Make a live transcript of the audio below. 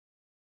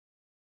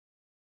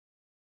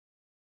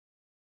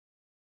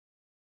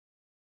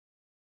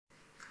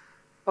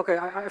Okay,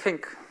 I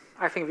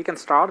think we can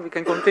start. We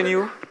can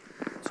continue.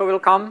 So we'll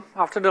come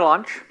after the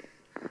lunch.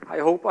 I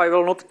hope I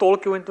will not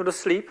talk you into the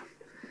sleep.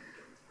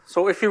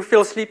 So if you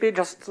feel sleepy,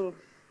 just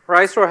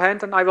raise your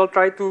hand, and I will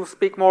try to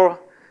speak more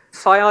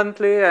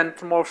silently and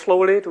more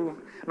slowly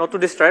to not to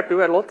disturb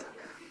you a lot.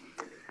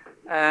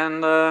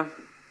 And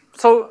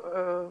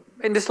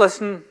in this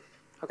lesson,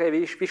 okay,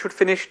 we should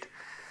finish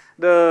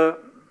the,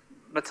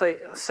 let's say,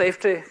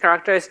 safety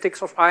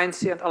characteristics of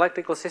INC and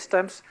electrical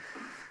systems.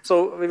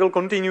 So we will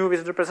continue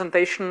with the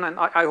presentation, and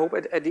I hope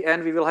at the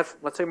end we will have,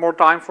 let's say, more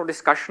time for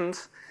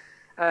discussions.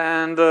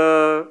 And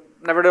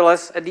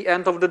nevertheless, at the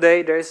end of the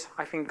day, there is,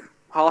 I think,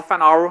 half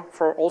an hour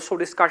for also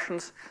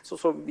discussions.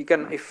 So we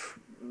can, if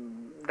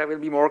there will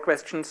be more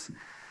questions,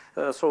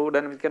 so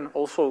then we can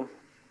also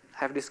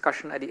have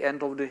discussion at the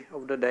end of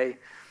the day.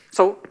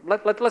 So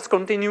let's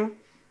continue.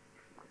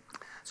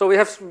 So we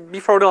have,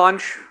 before the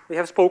lunch, we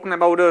have spoken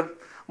about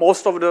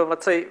most of the,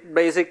 let's say,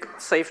 basic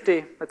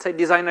safety, let's say,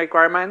 design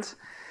requirements.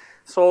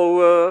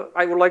 So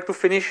I would like to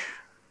finish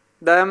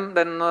them.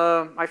 Then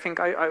I think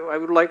I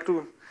would like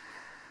to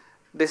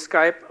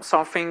describe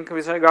something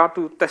with regard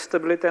to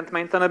testability and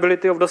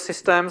maintainability of the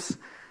systems.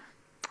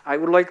 I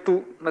would like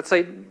to, let's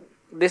say,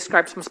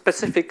 describe some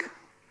specific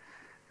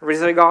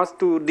with regard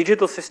to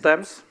digital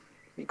systems,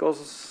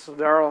 because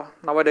they are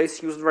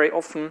nowadays used very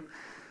often,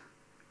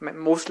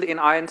 mostly in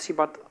INC,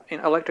 but in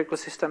electrical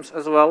systems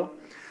as well,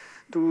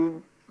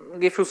 to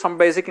give you some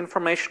basic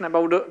information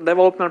about the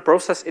development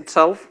process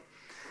itself.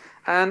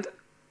 And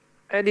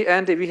at the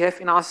end, if we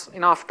have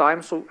enough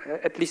time, so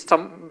at least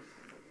some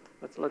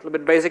a little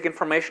bit basic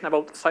information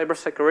about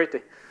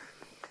cybersecurity.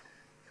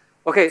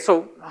 Okay,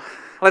 so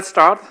let's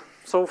start.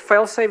 So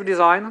fail-safe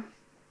design.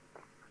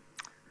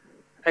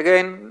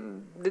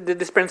 Again,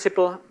 this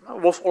principle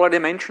was already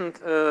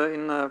mentioned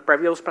in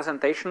previous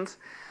presentations.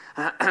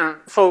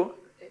 So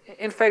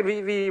in fact,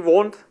 we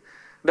want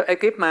the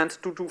equipment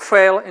to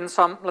fail in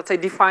some, let's say,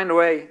 defined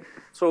way.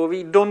 So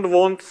we don't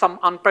want some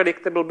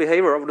unpredictable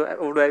behavior of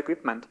the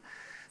equipment.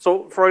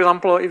 So for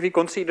example, if we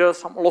consider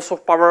some loss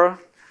of power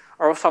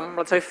or some,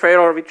 let's say,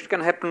 failure which can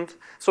happen,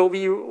 so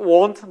we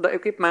want the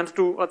equipment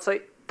to, let's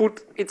say,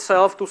 put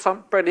itself to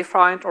some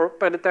predefined or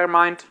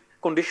predetermined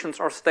conditions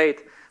or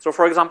state. So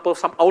for example,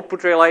 some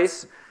output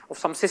relays of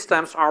some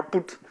systems are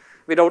put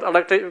without,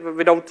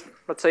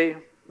 let's say,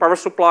 power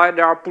supply,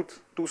 they are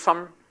put to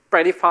some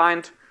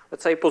predefined,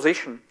 let's say,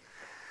 position.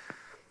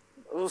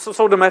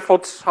 So the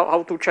methods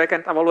how to check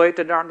and evaluate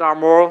it, there are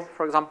more.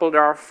 For example,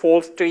 there are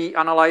fault tree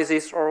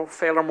analysis or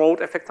failure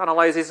mode effect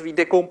analysis. We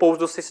decompose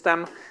the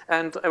system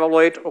and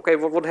evaluate, okay,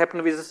 what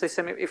happened with the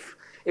system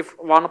if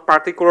one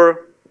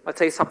particular, let's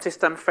say,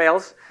 subsystem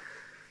fails.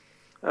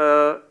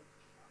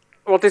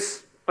 What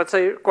is, let's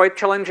say, quite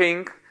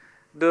challenging,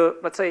 the,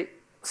 let's say,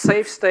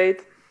 safe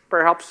state,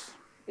 perhaps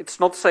it's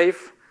not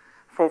safe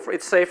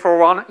it's safe for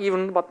one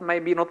even, but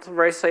maybe not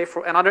very safe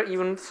for another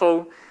even.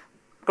 So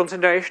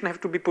consideration have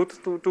to be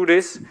put to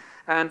this,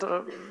 and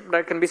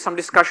there can be some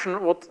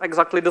discussion what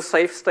exactly the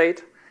safe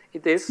state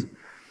it is.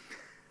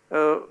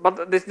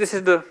 But this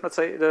is the, let's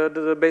say,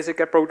 the basic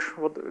approach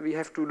what we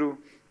have to do.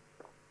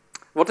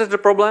 What is the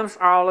problems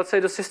are, let's say,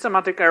 the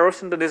systematic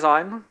errors in the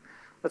design.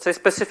 Let's say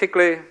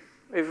specifically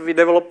if we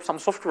develop some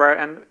software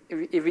and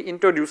if we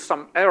introduce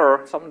some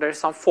error, there's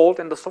some fault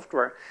in the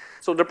software.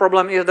 So the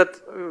problem is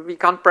that we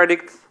can't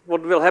predict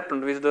what will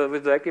happen with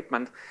the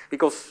equipment,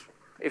 because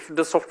if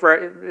the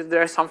software, if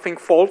there is something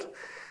fault,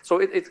 so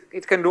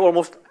it can do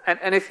almost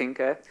anything.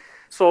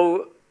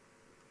 So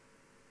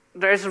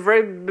there is a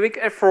very big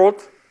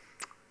effort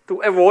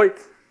to avoid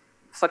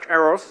such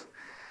errors.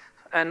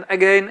 And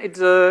again,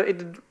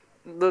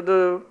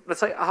 let's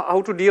say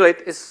how to deal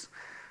it is,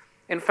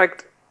 in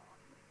fact,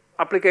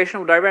 application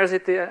of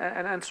diversity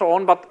and so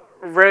on, but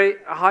very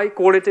high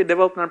quality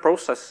development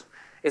process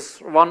is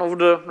one of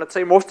the, let's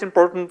say, most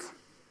important,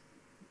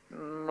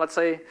 let's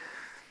say,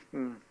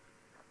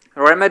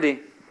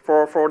 remedy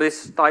for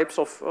these types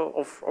of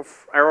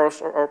errors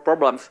or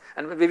problems.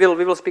 And we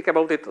will speak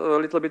about it a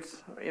little bit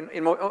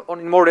in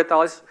more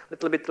details a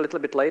little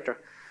bit later.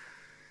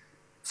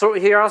 So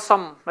here are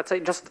some, let's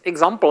say, just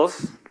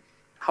examples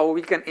how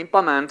we can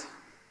implement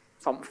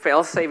some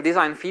fail-safe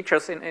design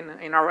features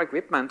in our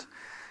equipment.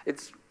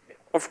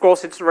 Of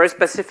course, it's very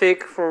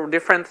specific for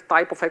different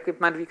type of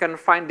equipment. We can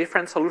find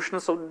different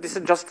solutions. So this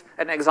is just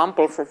an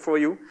example for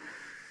you.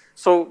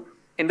 So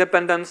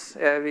independence,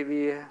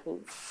 we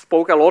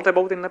spoke a lot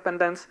about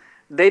independence.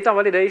 Data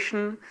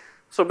validation.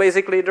 So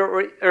basically, the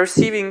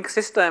receiving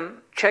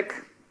system check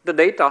the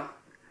data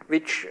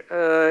which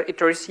it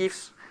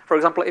receives. For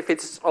example, if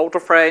it's out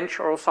of range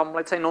or some,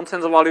 let's say,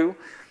 nonsense value.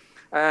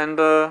 And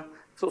so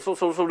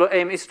the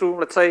aim is to,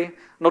 let's say,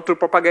 not to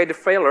propagate the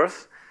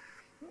failures.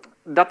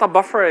 Data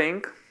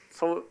buffering,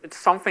 so it's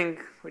something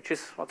which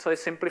is, let's say,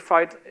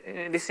 simplified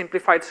in this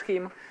simplified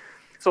scheme.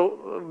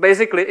 So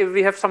basically, if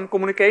we have some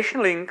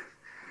communication link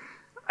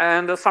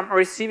and some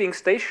receiving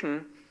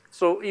station,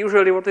 so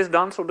usually what is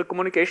done, so the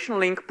communication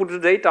link puts the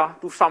data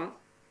to some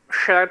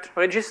shared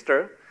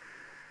register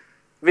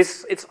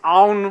with its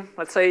own,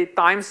 let's say,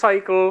 time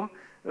cycle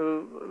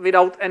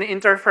without any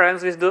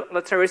interference with the,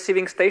 let's say,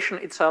 receiving station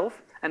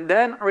itself, and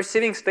then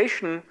receiving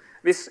station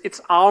with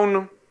its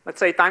own, let's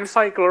say, time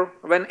cycle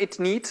when it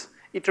needs,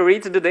 it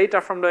reads the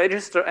data from the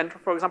register and,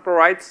 for example,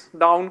 writes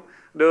down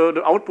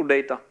the output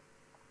data.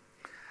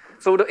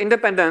 So the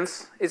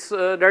independence is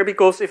there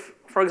because if,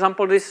 for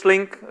example, this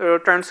link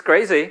turns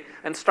crazy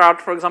and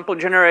start, for example,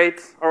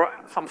 generate or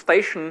some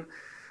station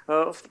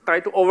try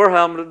to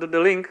overwhelm the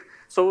link,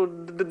 so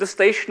the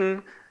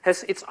station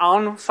has its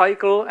own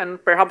cycle,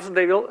 and perhaps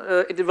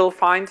it will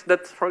find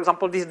that, for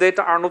example, these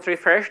data are not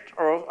refreshed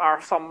or are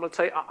some, let's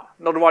say,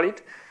 not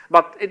valid,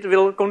 but it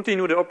will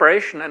continue the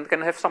operation and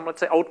can have some,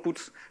 let's say,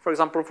 outputs, for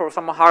example, for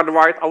some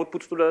hardwired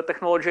outputs to the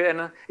technology,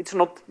 and it's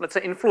not, let's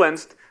say,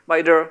 influenced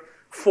by the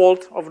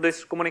fault of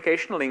this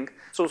communication link.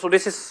 So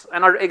this is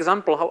another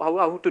example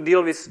how to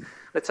deal with,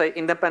 let's say,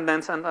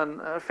 independence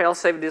and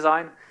fail-safe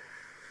design.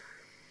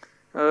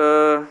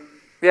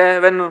 Yeah,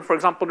 when, for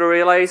example, the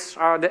relays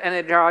are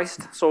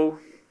de-energized, so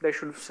they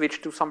should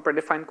switch to some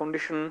predefined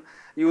condition,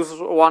 use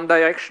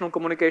one-directional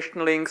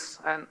communication links,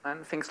 and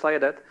things like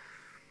that.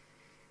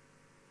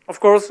 Of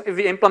course, if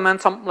we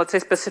implement some, let's say,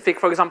 specific,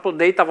 for example,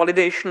 data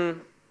validation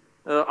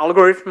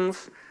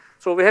algorithms,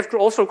 so we have to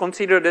also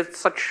consider that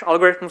such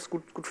algorithms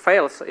could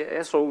fail.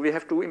 So we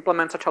have to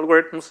implement such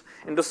algorithms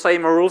in the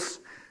same rules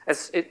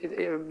as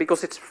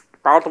because it's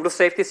part of the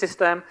safety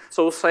system.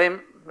 So same,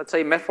 let's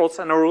say, methods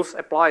and rules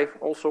apply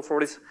also for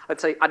this,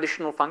 let's say,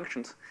 additional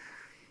functions.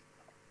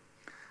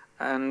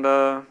 And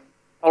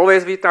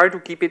always we try to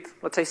keep it,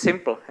 let's say,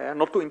 simple,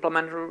 not to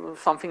implement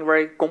something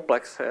very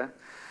complex.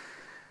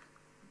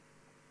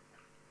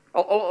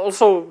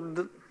 Also,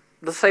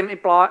 the same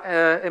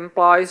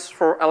implies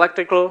for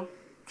electrical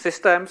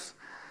systems.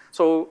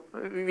 So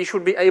we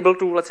should be able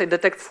to, let's say,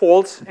 detect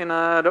faults in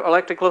the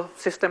electrical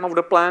system of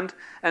the plant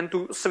and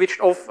to switch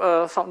off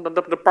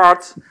the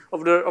parts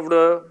of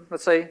the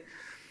let's say,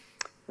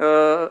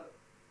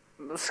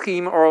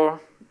 scheme or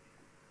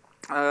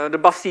the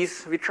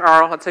buses which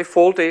are, let's say,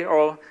 faulty,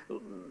 or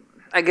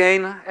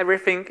again,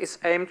 everything is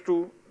aimed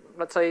to,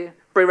 let's say,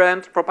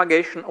 prevent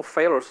propagation of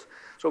failures.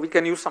 So we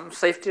can use some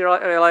safety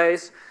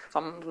relays,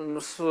 some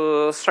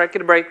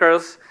circuit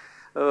breakers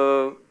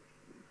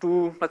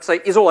to, let's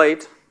say,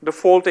 isolate the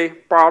faulty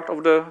part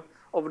of the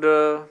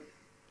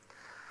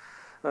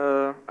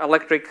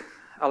electric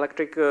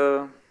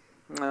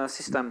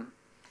system.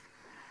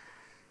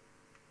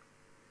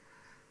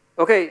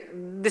 Okay,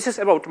 this is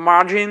about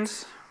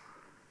margins.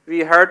 We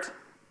heard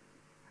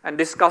and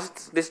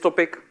discussed this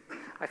topic,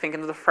 I think,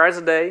 in the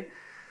first day.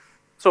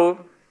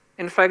 So,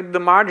 in fact, the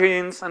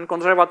margins and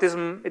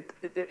conservatism,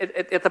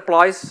 it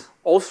applies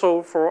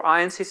also for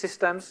INC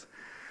systems.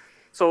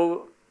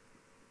 So,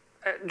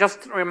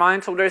 just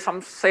remind, so there is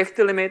some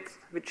safety limit,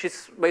 which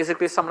is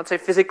basically some, let's say,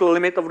 physical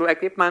limit of the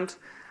equipment,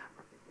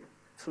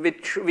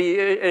 which we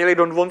really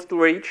don't want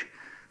to reach.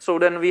 So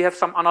then we have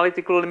some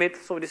analytical limit.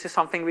 So this is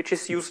something which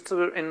is used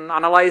in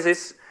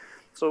analysis.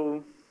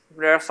 So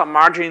there are some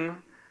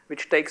margin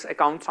which takes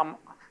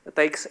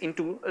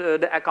into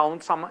the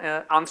account some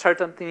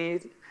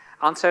uncertainties.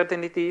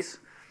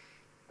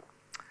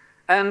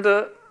 And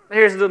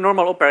here's the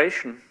normal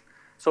operation.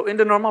 So in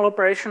the normal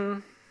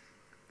operation,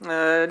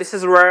 this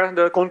is where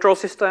the control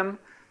system,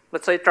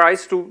 let's say,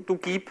 tries to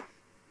keep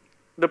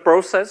the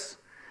process.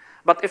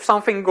 But if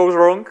something goes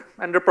wrong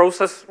and the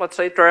process, let's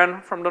say,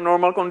 turn from the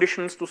normal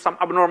conditions to some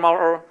abnormal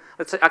or,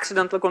 let's say,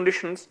 accidental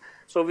conditions,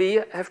 so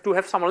we have to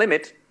have some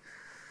limit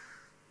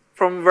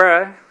from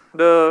where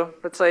the,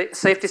 let's say,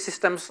 safety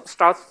systems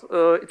start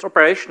its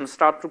operations,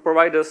 start to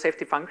provide the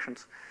safety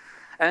functions.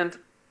 And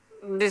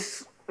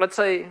this, let's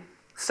say,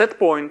 set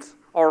point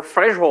or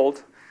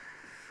threshold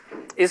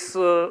is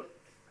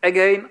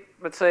again,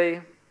 let's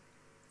say,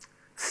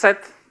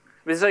 set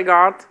with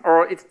regard,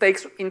 or it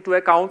takes into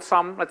account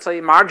some, let's say,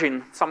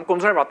 margin, some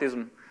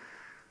conservatism.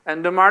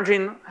 And the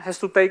margin has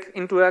to take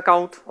into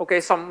account,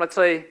 okay, some, let's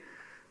say,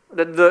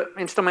 that the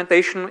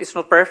instrumentation is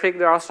not perfect.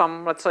 There are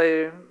some, let's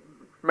say,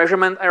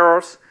 measurement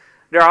errors.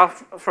 There are,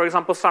 for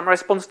example, some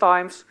response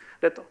times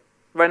that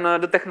when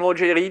the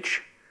technology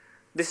reach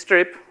this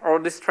strip or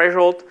this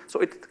threshold,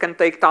 so it can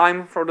take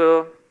time for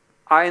the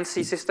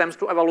INC systems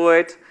to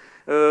evaluate,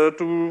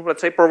 to, let's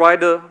say,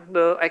 provide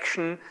the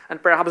action,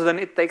 and perhaps then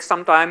it takes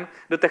some time.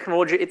 The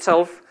technology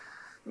itself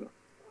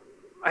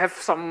have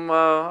some,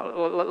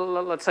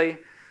 let's say,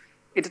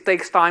 it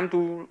takes time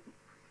to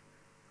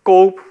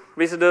cope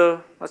with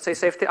the, let's say,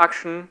 safety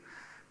action.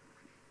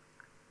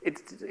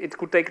 It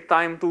could take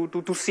time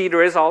to see the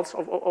results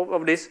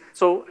of this.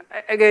 So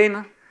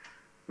again,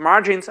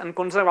 margins and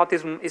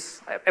conservatism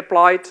is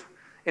applied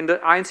in the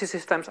INC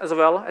systems as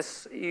well,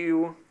 as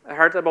you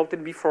heard about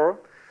it before.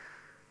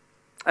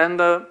 And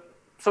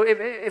so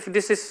if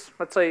this is,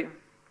 let's say,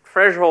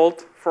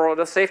 threshold for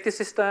the safety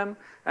system,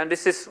 and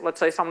this is, let's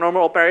say, some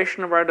normal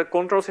operation where the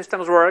control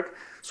systems work,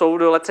 so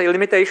the, let's say,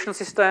 limitation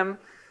system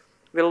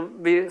will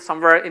be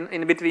somewhere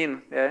in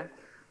between. Yeah.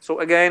 So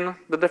again,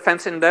 the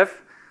defense in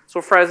depth.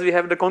 So first we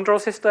have the control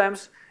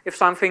systems. If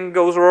something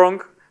goes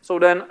wrong, So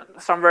then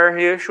somewhere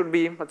here should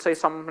be, let's say,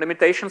 some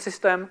limitation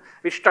system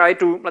which try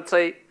to, let's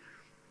say,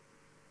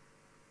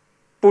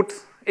 put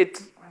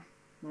it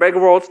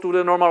backwards to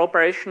the normal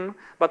operation.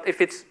 But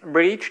if it's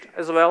breached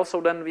as well, so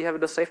then we have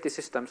the safety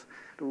systems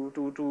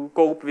to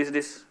cope with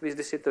this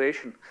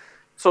situation.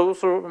 So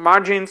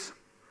margins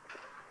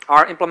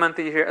are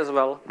implemented here as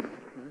well.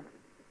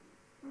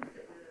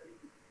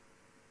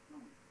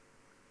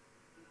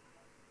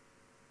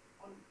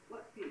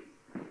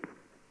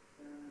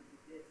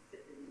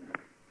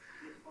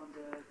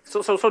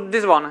 So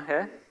this one,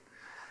 yeah.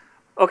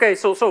 Okay,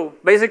 so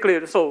basically,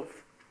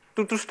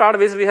 to start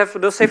with, we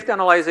have the safety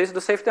analysis. The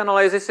safety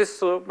analysis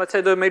is, let's say,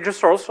 the major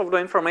source of the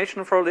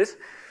information for this,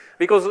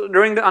 because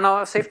during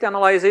the safety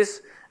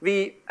analysis,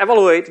 we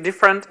evaluate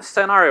different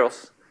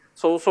scenarios.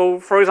 So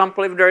for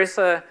example, if there is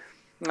a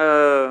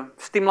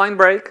streamline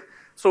break,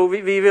 so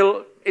it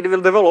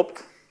will develop,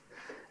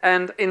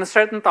 and in a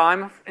certain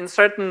time, and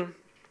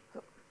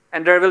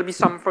there will be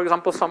some, for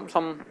example,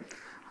 some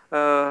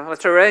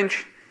let's say,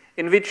 range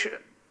in which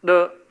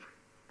the,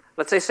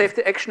 let's say,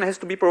 safety action has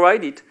to be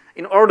provided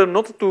in order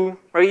not to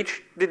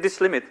reach this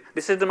limit.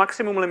 This is the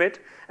maximum limit,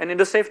 and in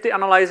the safety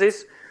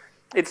analysis,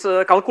 it's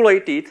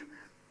calculated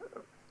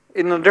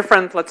in a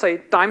different, let's say,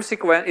 time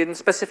sequence, in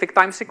specific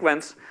time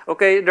sequence.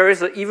 Okay, there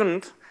is an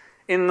event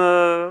in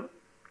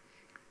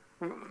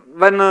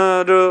when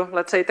the,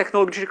 let's say,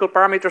 technological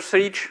parameters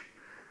reach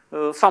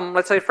some,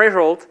 let's say,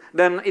 threshold,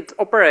 then it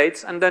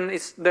operates, and then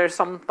there's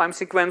some time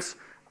sequence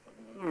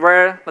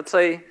where, let's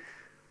say,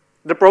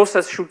 the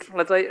process should,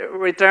 let's say,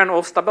 return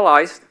or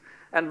stabilize,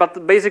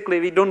 but basically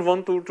we don't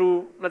want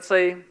to let's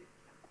say,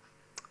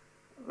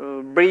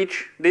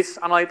 breach this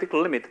analytical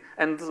limit.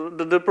 And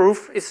the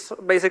proof is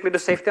basically the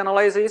safety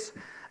analysis,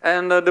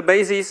 and the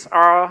bases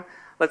are,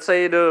 let's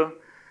say, the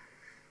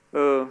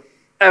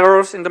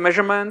errors in the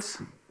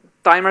measurements,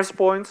 time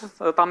response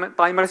of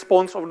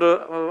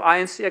the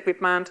INC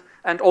equipment,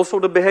 and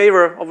also the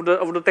behavior of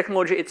the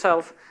technology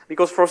itself.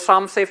 Because for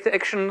some safety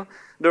action,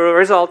 the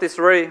result is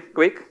very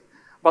quick.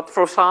 But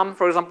for some,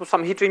 for example,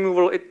 some heat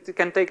removal, it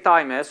can take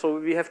time. Yeah? So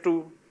we have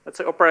to, let's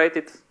say, operate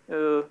it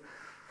to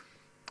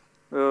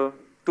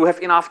have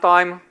enough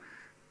time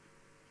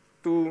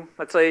to,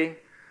 let's say,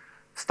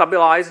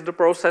 stabilize the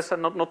process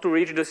and not to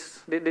reach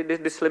this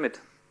limit.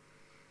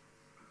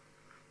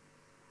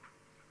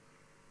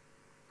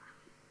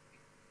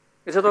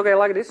 Is it okay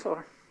like this,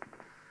 or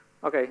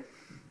okay?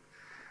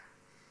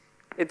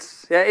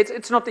 It's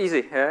not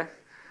easy. Yeah,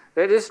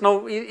 there is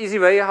no easy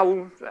way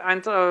how,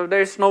 and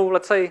there is no,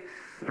 let's say,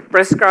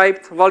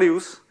 prescribed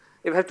values.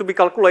 It have to be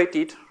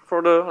calculated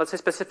for the, let's say,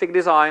 specific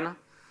design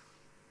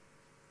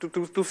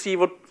to see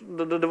what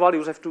the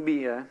values have to be.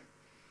 Yeah.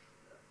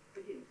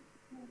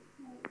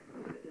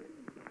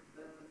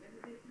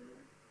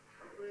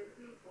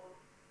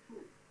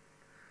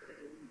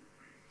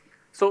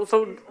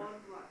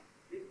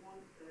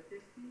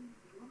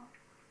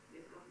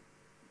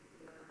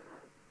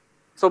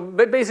 So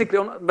basically,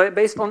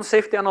 based on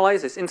safety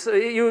analysis,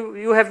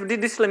 you have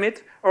this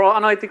limit or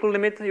analytical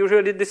limit.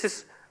 Usually, this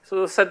is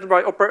set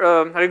by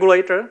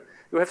regulator.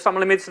 You have some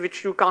limits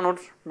which you cannot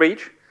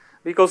breach,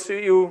 because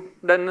there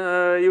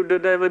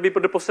will be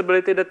the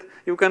possibility that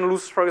you can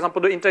lose, for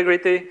example, the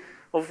integrity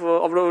of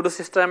the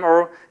system,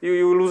 or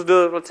you lose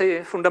the, let's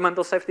say,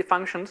 fundamental safety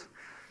functions.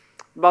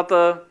 But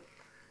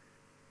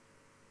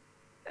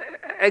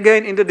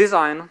again, in the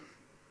design,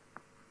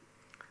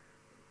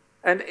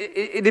 and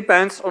it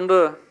depends on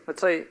the,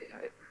 let's say,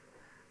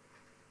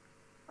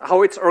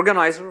 how it's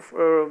organized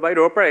by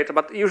the operator.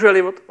 But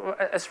usually,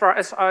 as far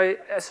as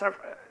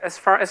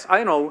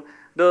I know,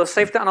 the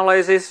safety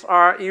analyses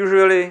are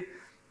usually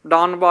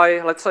done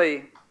by, let's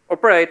say,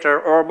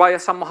 operator or by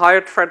some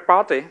hired third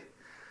party.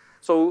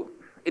 So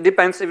it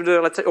depends if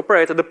the, let's say,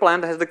 operator, the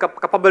plant, has the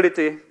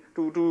capability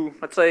to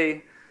let's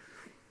say,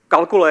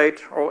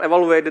 calculate or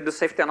evaluate the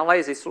safety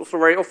analysis. So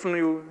very often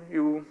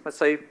you let's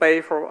say,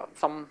 pay for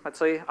some, let's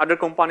say, other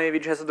company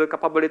which has the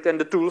capability and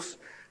the tools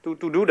to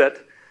do that.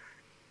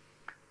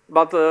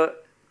 But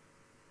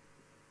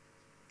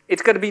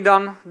it can be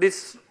done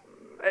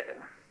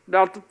there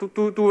are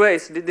two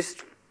ways. This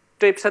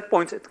tape set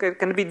points, it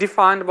can be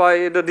defined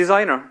by the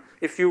designer.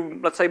 If you,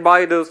 let's say,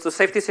 buy the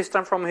safety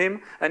system from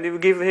him and you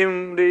give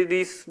him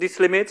these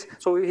limits,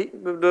 so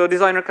the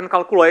designer can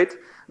calculate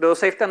the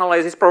safety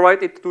analysis,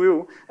 provide it to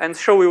you, and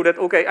show you that,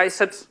 okay, I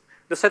set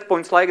the set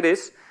points like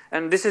this,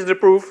 and this is the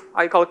proof.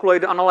 I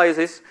calculate the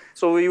analysis,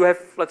 so you have,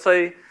 let's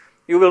say,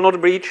 you will not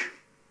breach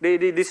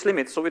this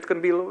limit. So it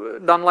can be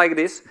done like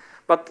this.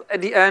 But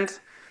at the end,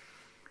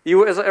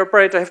 you as an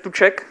operator have to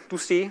check to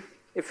see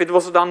if it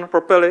was done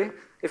properly,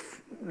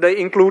 if they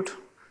include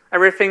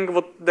everything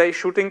what they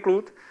should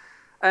include.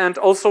 And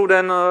also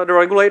then the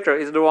regulator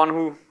is the one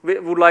who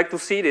would like to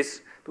see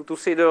this, to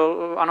see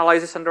the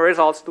analysis and the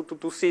results,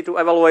 to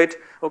evaluate,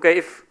 okay,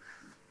 if,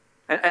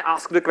 and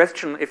ask the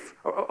question, if,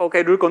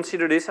 okay, do you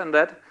consider this and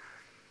that?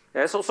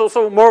 Yeah,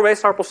 so more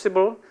ways are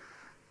possible.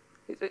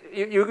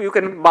 You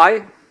can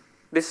buy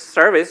this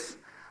service,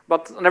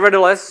 but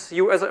nevertheless,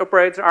 you as an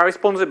operator are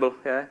responsible.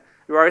 Yeah?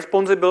 You are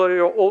responsible,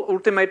 your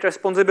ultimate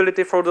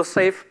responsibility for the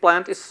safe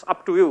plant is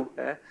up to you.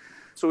 Yeah?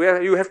 So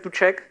you have to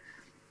check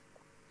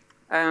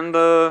and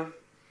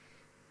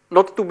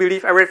not to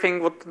believe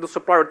everything what the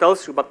supplier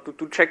tells you, but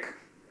to check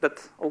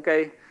that,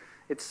 okay,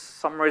 it's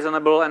some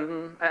reasonable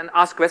and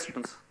ask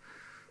questions.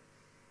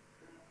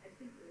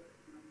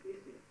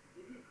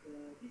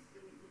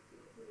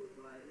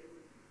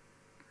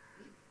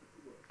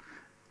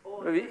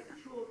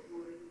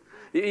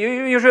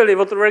 Usually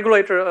what the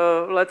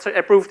regulator, let's say,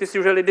 approved is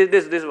usually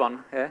this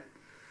one. Yeah?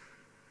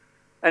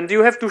 And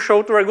you have to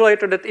show to the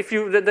regulator that if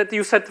that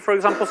you set, for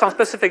example, some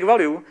specific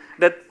value,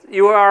 that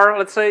you are,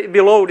 let's say,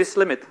 below this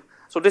limit.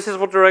 So this is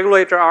what the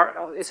regulator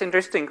is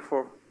interesting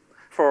for.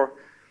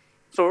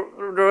 So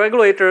the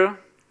regulator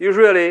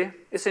usually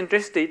is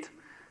interested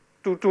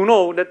to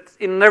know that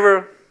in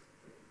never,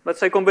 let's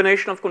say,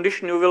 combination of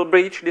conditions you will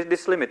breach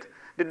this limit.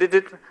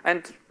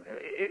 And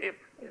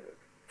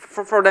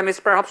for them it's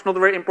perhaps not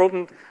very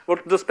important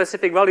what the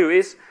specific value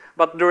is,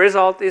 but the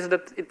result is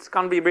that it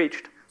can be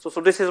breached. So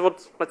this is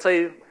what, let's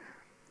say,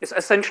 is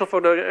essential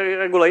for the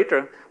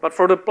regulator. But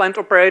for the plant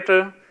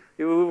operator,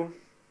 you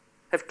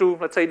have to,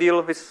 let's say,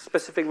 deal with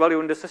specific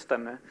value in the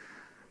system.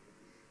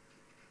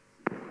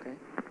 Okay.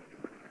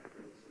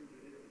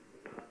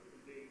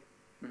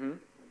 Mm-hmm.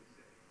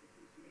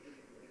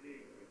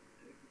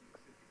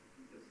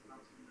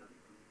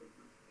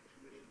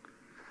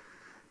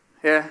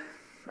 Yeah.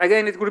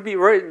 Again, it could be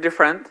very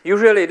different.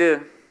 Usually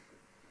the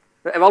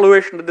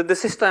evaluation, the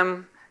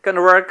system can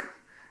work.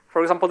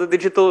 For example, the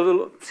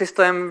digital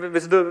system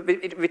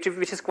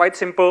which is quite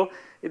simple.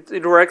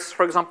 It works,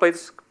 for example,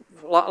 it's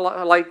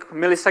like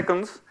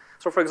milliseconds.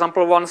 So for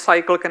example, one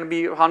cycle can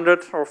be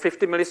 100 or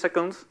 50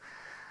 milliseconds.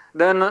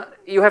 Then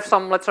you have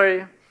some, let's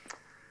say,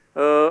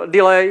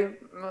 delay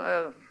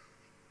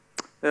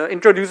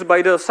introduced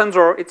by the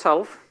sensor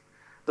itself.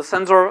 The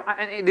sensor,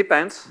 it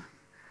depends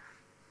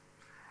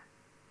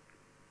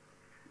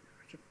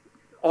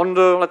on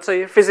the, let's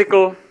say,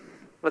 physical,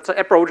 let's say,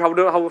 approach,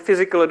 how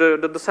physical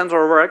the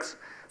sensor works.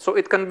 So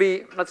it can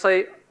be, let's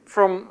say,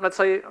 from, let's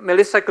say,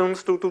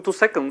 milliseconds to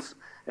seconds.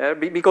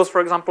 Because,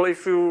 for example,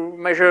 if you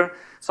measure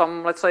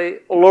some, let's say,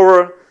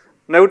 lower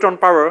neutron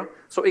power,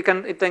 so it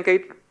can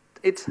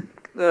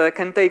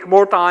take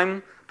more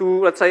time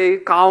to, let's say,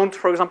 count,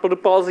 for example, the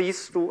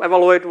pulses to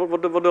evaluate what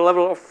the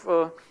level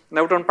of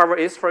neutron power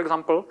is, for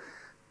example.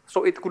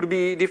 So it could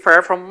be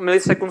differ from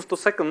milliseconds to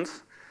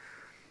seconds.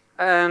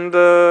 And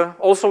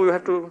also you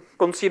have to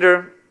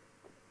consider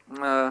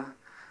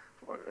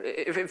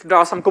if there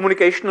are some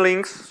communication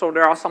links, so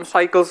there are some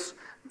cycles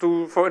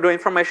for the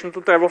information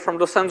to travel from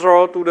the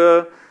sensor to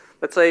the,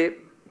 let's say,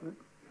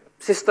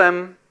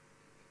 system,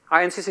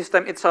 INC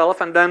system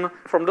itself, and then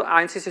from the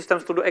INC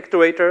systems to the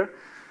actuator.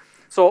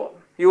 So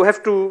you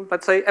have to,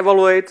 let's say,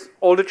 evaluate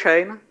all the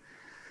chain.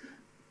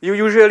 You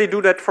usually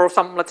do that for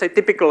some, let's say,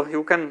 typical.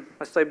 You can,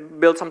 let's say,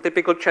 build some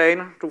typical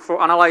chain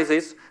for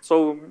analysis.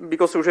 So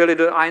because usually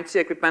the INC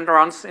equipment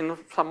runs in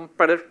some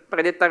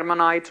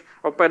predetermined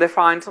or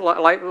predefined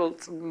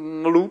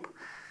loop,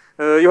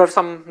 you have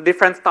some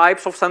different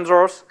types of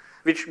sensors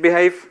which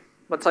behave,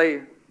 let's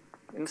say,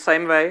 in the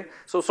same way.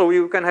 So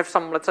you can have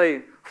some, let's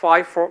say,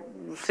 5 or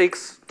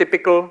 6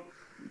 typical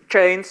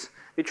chains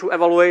which you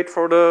evaluate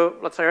for the,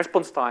 let's say,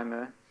 response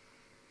time.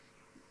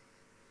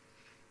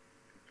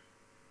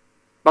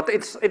 But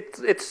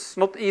it's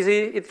not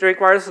easy. It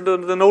requires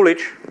the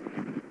knowledge.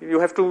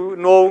 You have to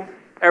know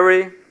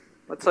every,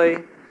 let's say,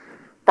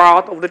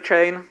 part of the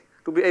chain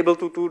to be able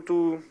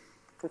to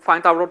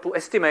find out or to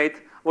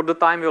estimate what the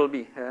time will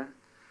be. Yeah.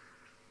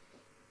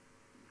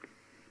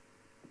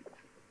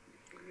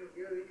 Can you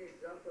give an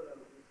example of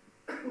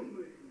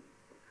this?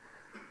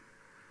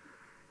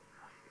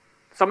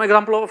 Some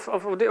example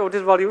of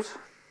these values.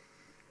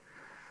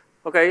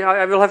 Okay,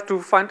 I will have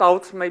to find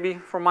out maybe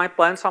from my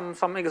plan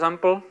some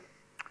example.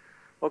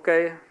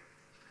 Okay,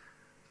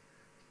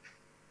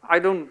 I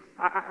don't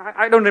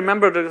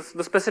remember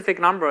the specific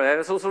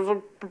number.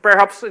 So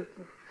perhaps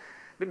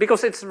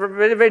because it's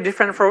very, very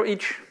different for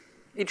each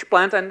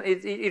plant and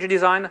each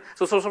design.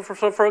 So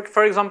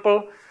for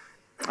example,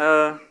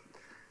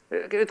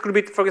 it could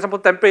be, for example,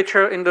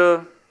 temperature in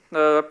the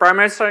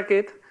primary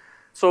circuit.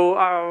 So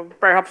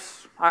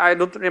perhaps I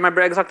don't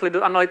remember exactly.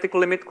 The analytical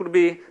limit could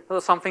be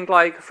something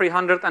like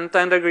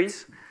 310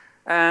 degrees.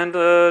 And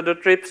the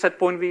trip set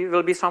point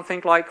will be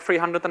something like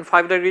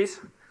 305 degrees.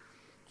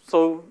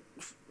 So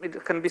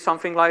it can be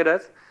something like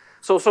that.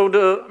 So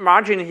the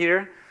margin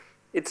here,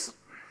 it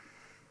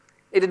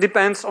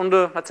depends on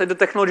the, let's say, the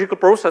technological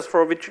process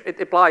for which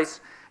it applies.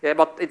 Yeah,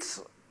 but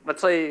it's,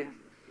 let's say,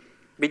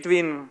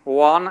 between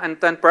 1 and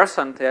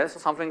 10%. Yeah, so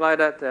something like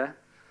that. Yeah,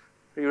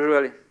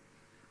 usually.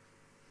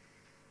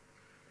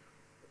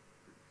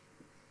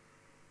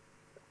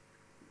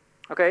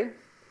 Okay.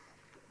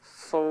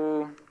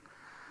 So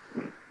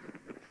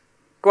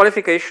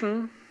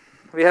qualification,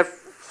 we have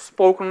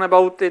spoken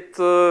about it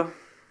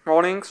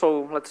morning,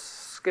 so let's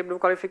skip the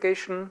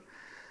qualification.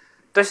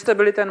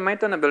 Testability and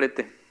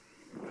maintainability.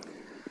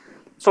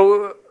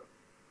 So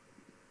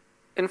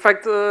in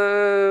fact,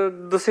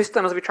 the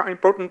systems which are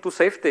important to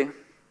safety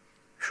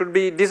should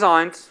be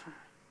designed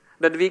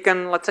that we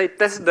can, let's say,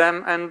 test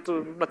them and,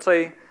 let's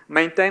say,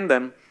 maintain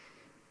them.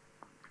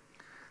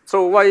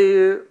 So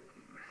why,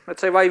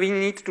 let's say, why we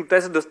need to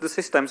test the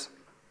systems?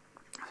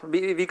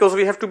 Because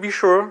we have to be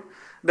sure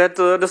that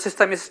the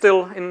system is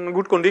still in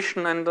good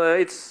condition and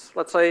it's,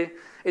 let's say,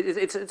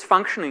 it's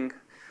functioning.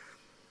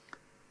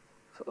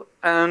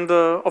 And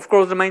of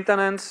course, the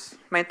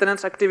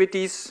maintenance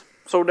activities.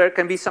 So there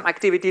can be some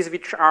activities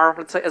which are,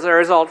 let's say, as a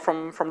result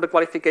from the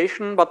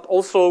qualification, but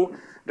also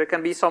there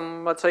can be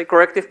some, let's say,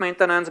 corrective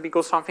maintenance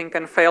because something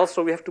can fail.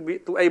 So we have to be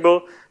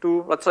able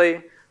to, let's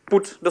say,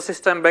 put the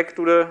system back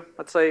to the,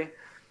 let's say,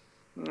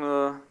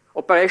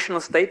 operational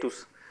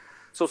status.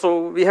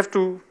 So we have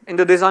to, in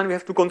the design, we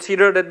have to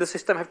consider that the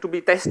system have to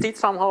be tested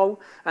somehow,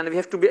 and we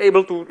have to be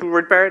able to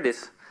repair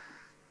this.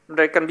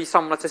 There can be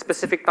some, let's say,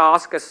 specific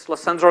tasks as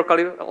sensor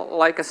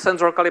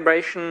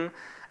calibration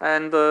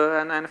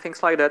and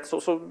things like that.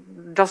 So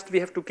just we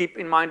have to keep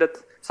in mind that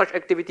such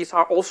activities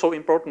are also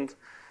important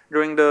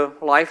during the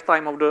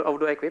lifetime of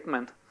the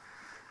equipment.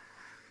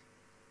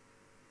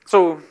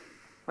 So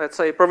let's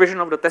say provision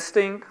of the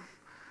testing,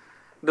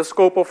 the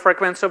scope of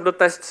frequency of the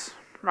tests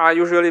are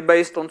usually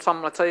based on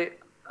some, let's say,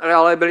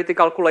 reliability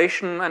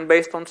calculation and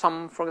based on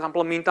some, for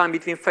example, mean time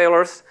between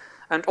failures.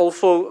 And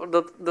also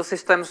the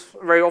systems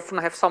very often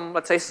have some,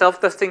 let's say,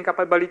 self-testing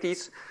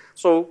capabilities.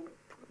 So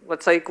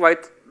let's say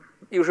quite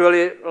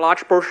usually a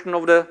large portion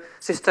of the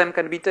system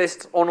can be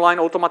tested online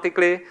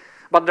automatically,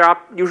 but there are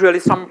usually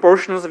some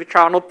portions which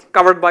are not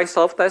covered by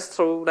self-test.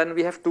 So then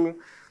we have to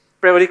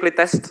periodically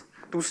test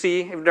to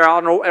see if there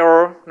are no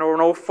error,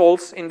 no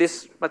faults in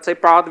this, let's say,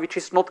 part which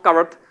is not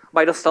covered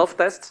by the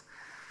self-test.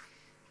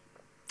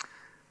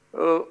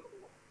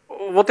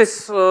 What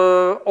is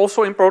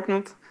also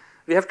important,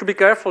 we have to be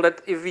careful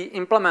that if we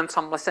implement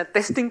some, let's say,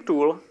 testing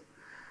tool,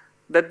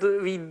 that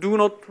we do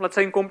not, let's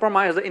say,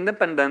 compromise the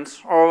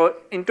independence or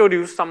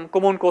introduce some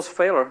common cause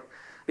failure.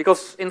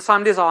 Because in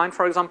some design,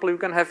 for example, you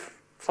can have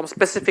some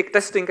specific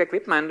testing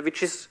equipment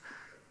which is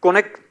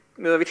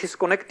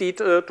connected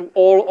to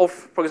all of,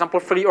 for example,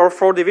 3 or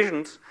 4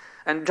 divisions,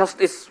 and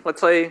just is,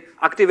 let's say,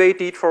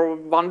 activated for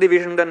one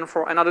division, then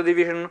for another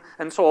division,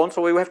 and so on.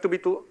 So you have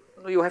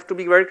to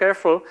be very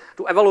careful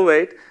to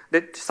evaluate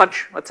that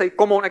such, let's say,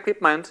 common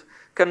equipment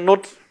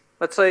cannot,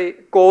 let's say,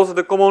 cause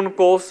the common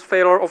cause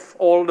failure of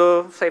all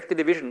the safety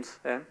divisions.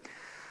 Yeah.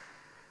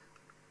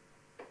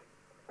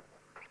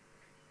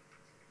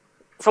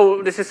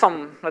 So this is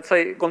some, let's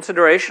say,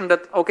 consideration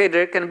that, okay,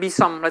 there can be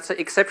some, let's say,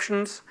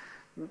 exceptions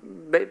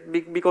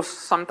because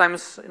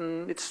sometimes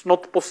it's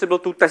not possible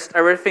to test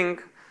everything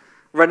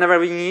whenever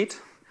we need.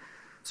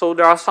 So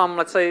there are some,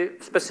 let's say,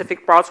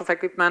 specific parts of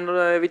equipment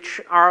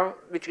which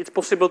it's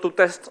possible to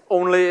test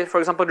only, for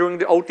example, during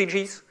the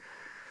OTGs.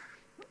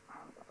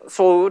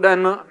 So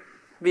then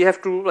we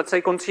have to, let's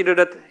say, consider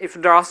that if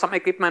there are some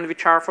equipment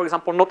which are, for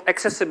example, not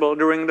accessible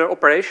during the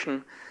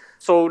operation,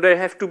 so they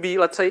have to be,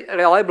 let's say,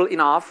 reliable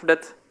enough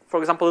that, for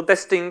example,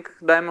 testing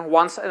them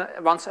once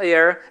a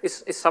year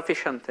is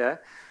sufficient. Yeah?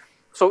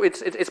 So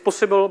it's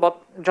possible, but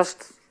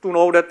just to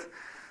know that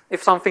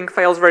if something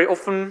fails very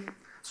often,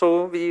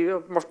 so we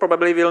most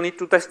probably will need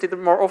to test it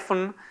more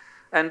often.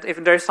 And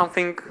if there is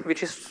something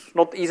which is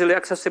not easily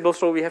accessible,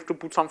 so we have to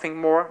put something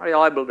more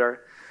reliable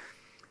there.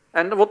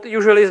 And what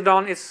usually is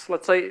done is,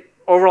 let's say,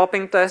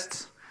 overlapping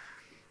tests.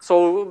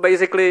 So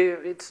basically,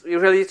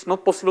 it's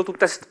not possible to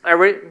test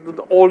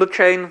all the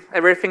chain,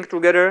 everything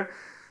together.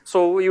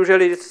 So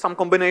usually it's some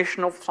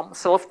combination of some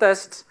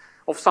self-tests,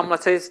 of some,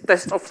 let's say,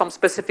 tests of some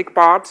specific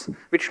parts,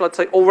 which, let's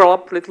say,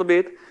 overlap a little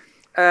bit.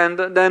 And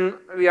then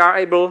we are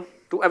able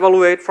to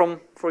evaluate from,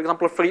 for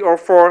example, 3 or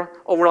 4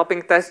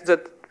 overlapping tests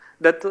that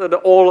the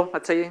all,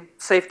 let's say,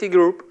 safety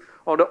group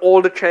or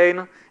all the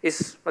chain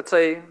is, let's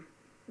say,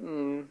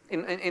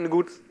 in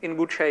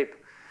good shape.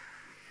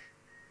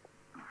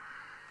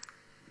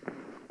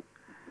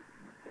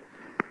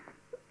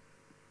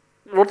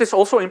 What is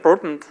also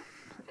important,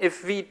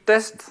 if we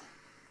test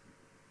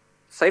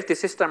safety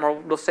system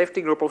or the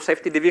safety group or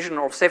safety division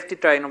or safety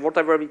chain or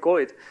whatever we call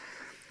it,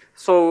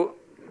 so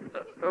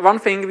one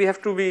thing we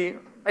have to be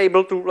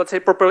able to, let's say,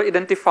 properly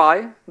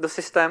identify the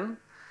system.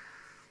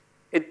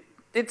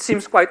 It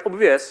seems quite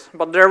obvious,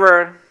 but there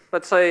were,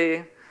 let's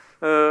say,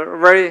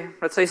 very,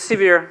 let's say,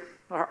 severe,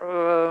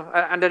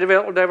 and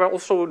there were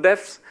also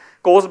deaths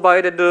caused by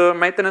that the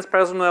maintenance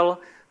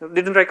personnel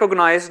didn't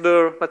recognize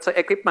the, let's say,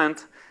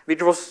 equipment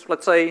which was,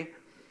 let's say,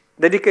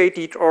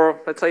 dedicated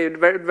or, let's say,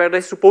 where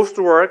they're supposed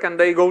to work, and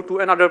they go to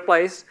another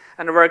place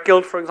and were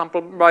killed, for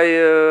example, by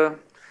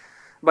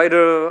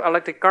the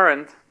electric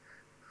current.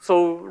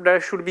 So there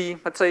should be,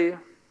 let's say,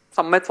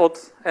 some method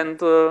and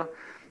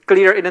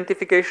clear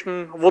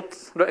identification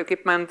what the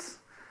equipment,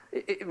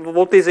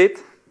 what is it,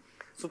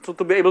 so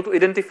to be able to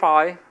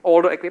identify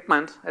all the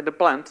equipment at the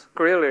plant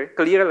clearly.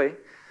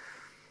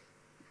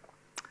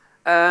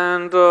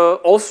 And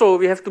also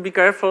we have to be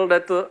careful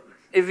that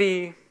if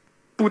we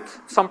put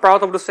some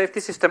part of the safety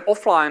system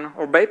offline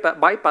or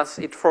bypass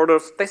it for the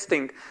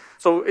testing.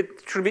 So it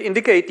should be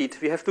indicated.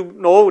 We have to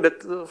know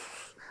that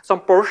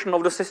some portion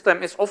of the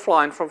system is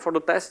offline for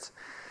the tests.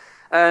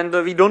 And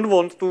we don't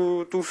want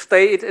to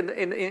stay it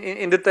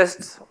in the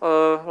test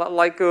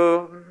like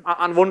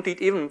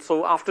unwanted event.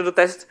 So after the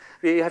test,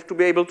 we have to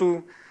be able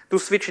to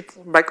switch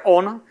it back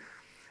on.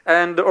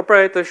 And the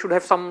operator should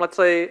have some, let's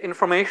say,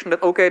 information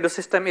that, okay, the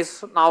system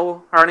is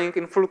now running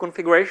in full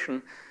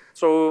configuration.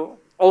 So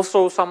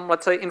also some,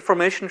 let's say,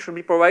 information should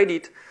be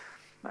provided,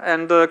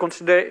 and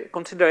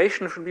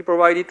consideration should be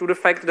provided to the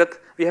fact that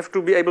we have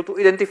to be able to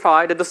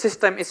identify that the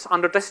system is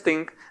under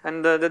testing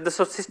and that the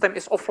system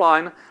is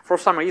offline for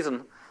some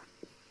reason.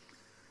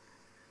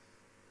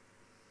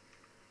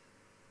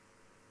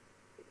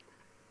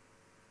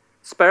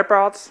 Spare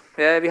parts,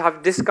 yeah, we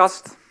have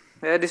discussed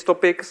these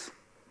topics,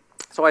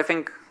 so I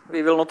think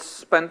we will not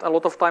spend a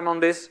lot of time on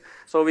this.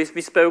 So we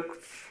spoke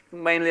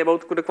mainly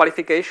about the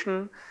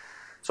qualification.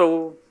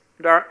 So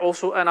there are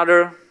also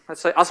another, let's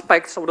say,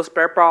 aspects of the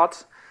spare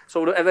parts.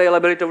 So the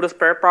availability of the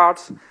spare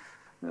parts,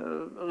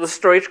 the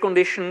storage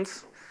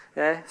conditions.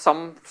 Yeah,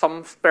 some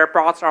spare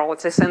parts are,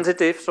 let's say,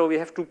 sensitive, so we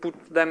have to put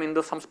them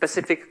into some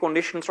specific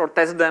conditions or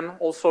test them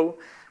also,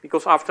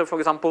 because after, for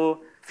example,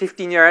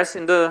 15 years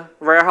in the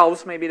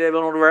warehouse, maybe they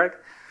will not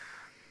work.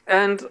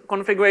 And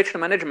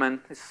configuration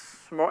management is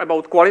more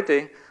about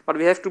quality, but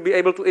we have to be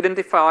able to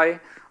identify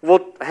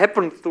what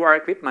happened to our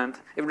equipment.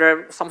 If there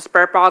are some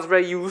spare parts were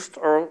used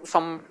or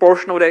some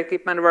portion of the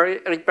equipment were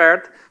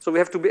repaired, so we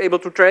have to be able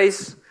to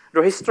trace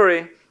the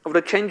history of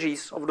the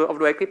changes of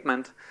the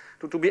equipment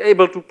to be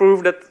able to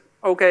prove that,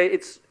 okay,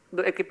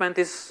 the equipment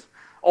is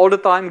all the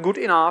time good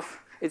enough,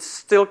 it's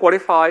still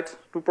qualified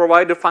to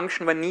provide the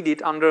function when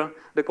needed under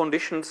the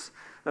conditions,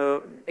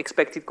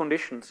 expected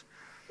conditions.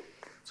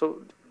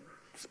 So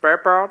spare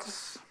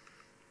parts,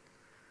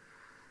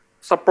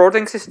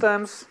 supporting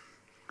systems.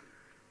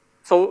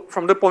 So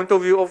from the point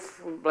of view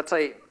of, let's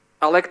say,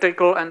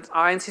 electrical and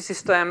INC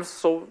systems,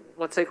 so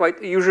let's say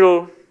quite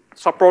usual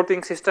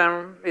supporting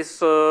system is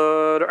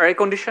the air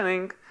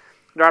conditioning.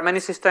 There are many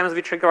systems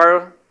which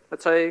require,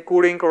 let's say,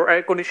 cooling or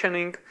air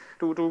conditioning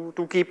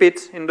to keep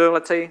it in the,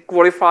 let's say,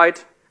 qualified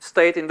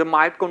state in the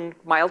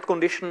mild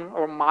condition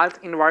or mild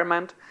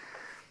environment.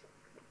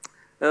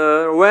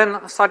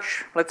 When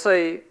such, let's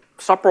say,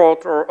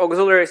 support or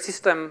auxiliary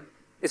system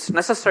is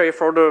necessary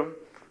for the,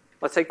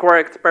 let's say,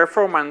 correct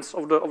performance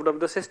of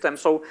the system,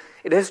 so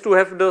it has to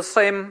have the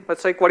same,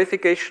 let's say,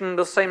 qualification,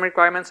 the same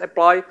requirements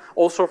apply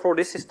also for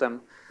this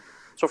system.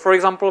 So for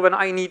example, when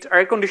I need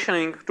air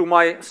conditioning to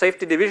my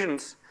safety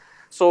divisions,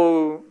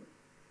 so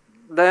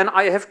then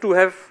I have to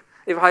have,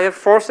 if I have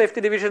 4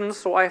 safety divisions,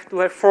 so I have to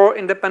have 4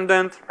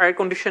 independent air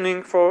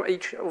conditioning for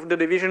each of the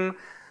division,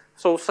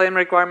 so same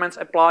requirements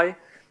apply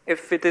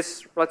if it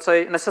is, let's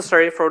say,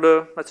 necessary for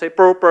the, let's say,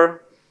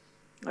 proper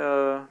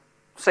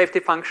safety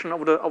function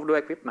of the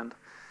equipment.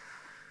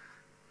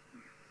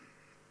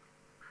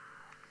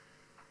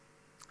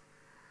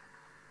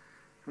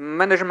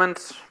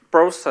 Management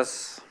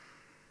process.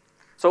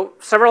 So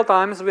several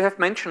times we have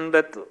mentioned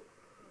that,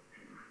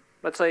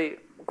 let's say,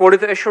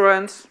 quality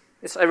assurance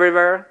is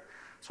everywhere.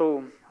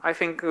 So I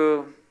think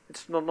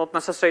it's not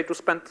necessary to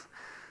spend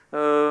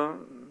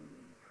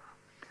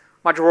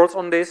much words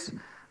on this,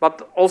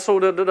 but also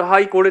the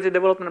high quality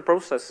development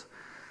process.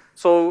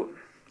 So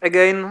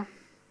again,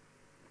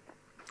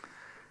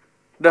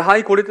 the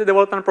high quality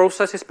development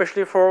process,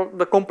 especially for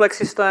the complex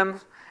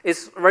systems,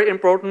 is very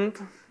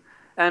important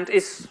and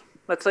is,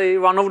 let's say,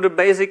 one of the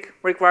basic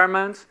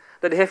requirements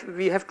that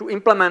we have to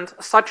implement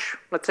such,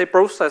 let's say,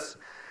 process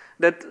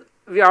that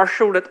we are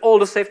sure that all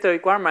the safety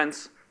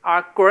requirements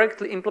are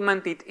correctly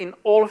implemented in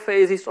all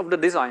phases of the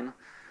design.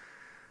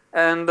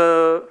 And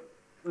there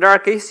are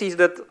cases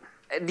that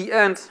at the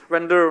end,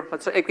 when the,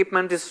 let's say,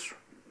 equipment is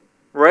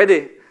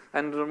ready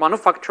and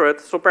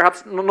manufactured, so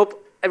perhaps not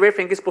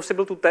everything is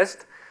possible to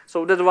test.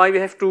 So that's why we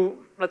have to,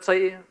 let's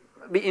say,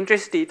 be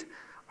interested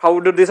how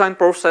the design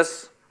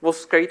process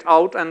was carried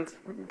out and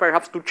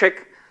perhaps to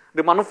check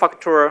the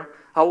manufacturer,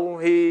 how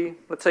he,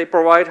 let's say,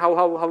 provide,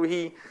 how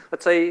he,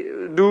 let's say,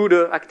 do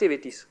the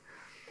activities.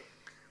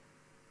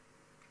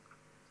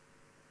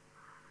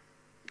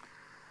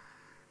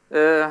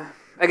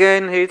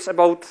 Again, it's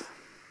about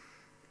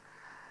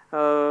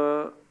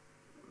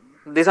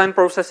design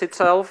process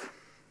itself.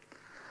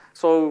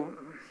 So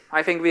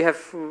I think we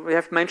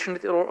have mentioned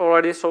it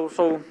already.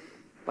 So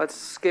let's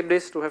skip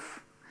this to have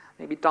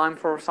maybe time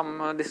for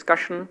some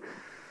discussion.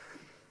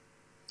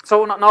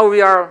 So now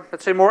we are,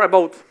 let's say,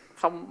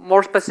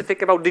 more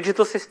specific about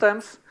digital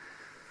systems,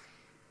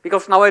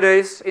 because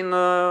nowadays in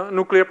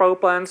nuclear power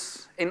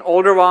plants, in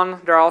older one,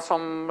 there are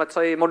some, let's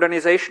say,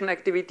 modernization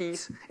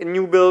activities in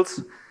new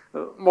builds.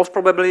 Most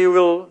probably you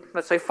will,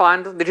 let's say,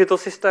 find digital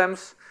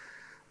systems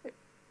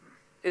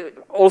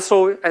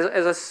also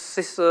as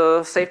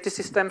safety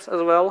systems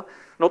as well,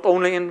 not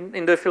only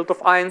in the field of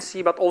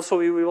INC, but also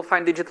we will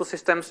find digital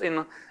systems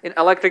in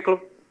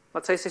electrical,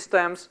 let's say,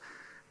 systems.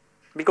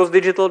 Because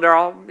digital,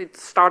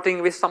 it's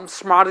starting with some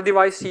smart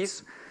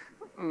devices.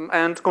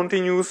 and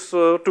continues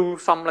to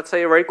some, let's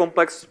say, very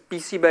complex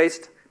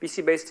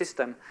PC-based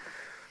system.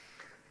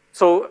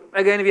 So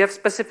again, we have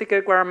specific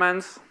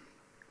requirements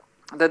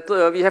that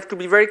we have to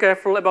be very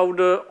careful about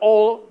the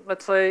all,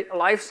 let's say,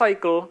 life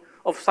cycle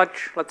of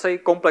such, let's say,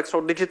 complex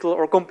or digital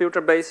or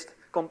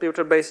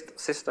computer-based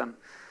system.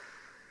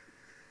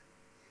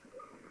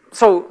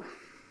 So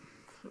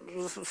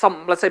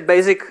some, let's say,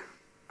 basic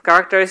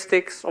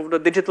characteristics of the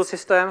digital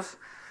systems.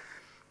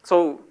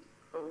 So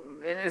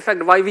in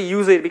fact, why we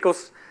use it,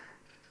 because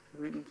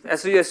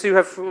as you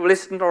have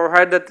listened or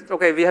heard that,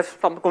 okay, we have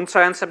some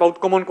concerns about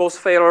common cause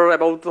failure,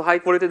 about the high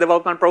quality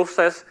development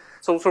process,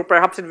 so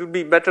perhaps it would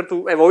be better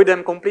to avoid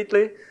them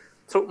completely.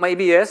 So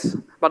maybe yes,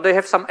 but they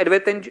have some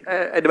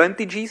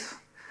advantages.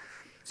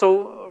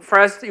 So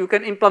first, you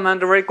can implement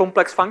very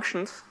complex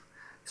functions,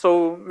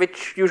 so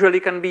which usually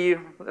can be,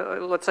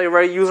 let's say,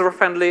 very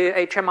user-friendly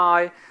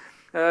HMI.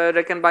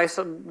 There can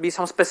be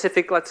some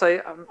specific, let's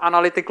say,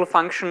 analytical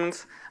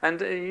functions,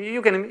 and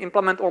you can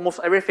implement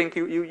almost everything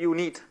you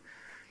need.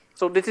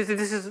 So this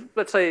is,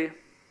 let's say,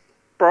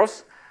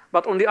 pros.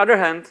 But on the other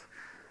hand,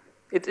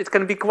 it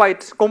can be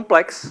quite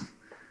complex,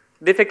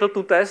 difficult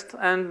to test,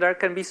 and there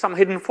can be some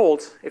hidden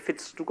faults if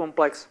it's too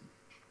complex.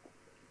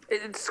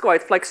 It's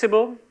quite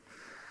flexible,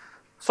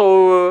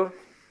 so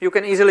you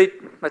can easily,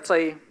 let's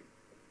say,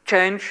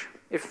 change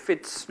if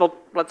it's not,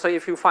 let's say,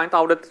 if you find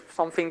out that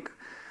something,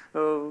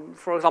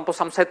 for example,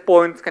 some set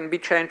point can be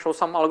changed or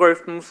some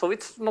algorithms, so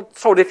it's not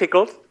so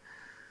difficult.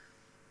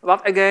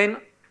 But again,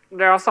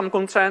 there are some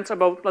concerns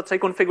about, let's say,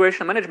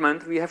 configuration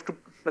management. We have to,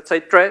 let's say,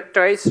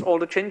 trace all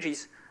the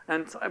changes,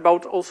 and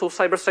about also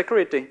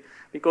cybersecurity,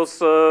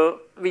 because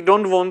we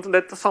don't want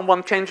that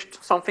someone changed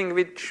something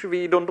which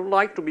we don't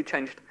like to be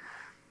changed.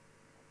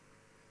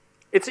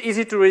 It's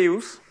easy to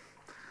reuse,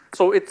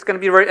 so it can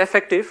be very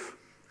effective.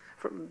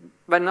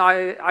 When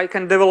I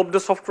can develop the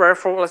software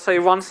for, let's say,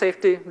 one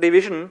safety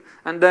division,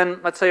 and then,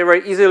 let's say,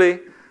 very easily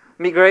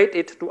migrate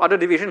it to other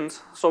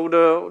divisions. So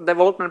the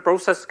development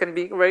process can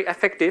be very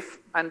effective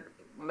and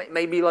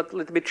maybe a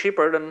little bit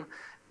cheaper than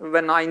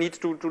when I need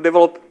to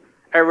develop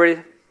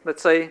every,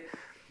 let's say,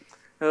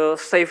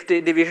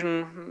 safety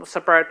division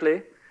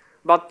separately.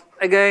 But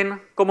again,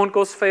 common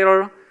cause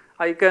failure,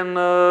 I can,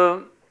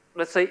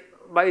 let's say,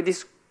 by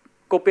this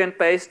copy and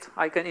paste,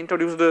 I can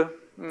introduce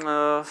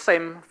the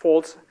same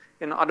faults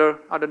in other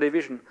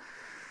division.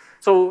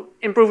 So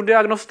improved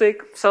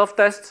diagnostic,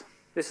 self-test,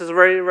 this is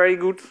very, very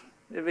good.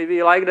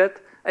 We like that.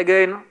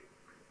 Again,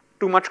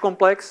 too much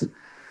complex.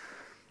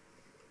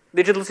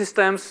 Digital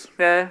systems,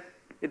 yeah,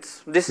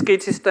 it's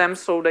discrete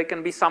systems, so there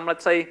can be some,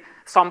 let's say,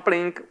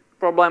 sampling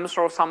problems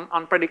or some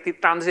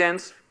unpredicted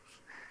transients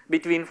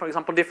between, for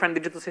example, different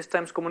digital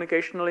systems,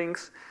 communication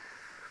links.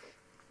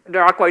 They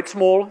are quite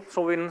small,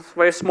 so in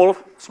very small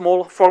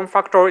form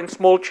factor, in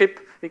small chip,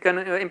 we can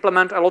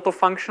implement a lot of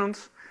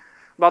functions.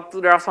 But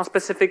there are some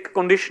specific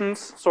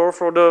conditions. So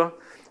for the,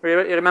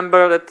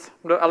 remember that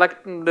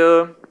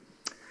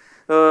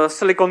the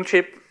silicon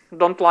chip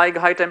don't like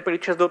high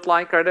temperatures, don't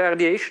like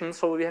radiation,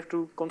 so we have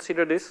to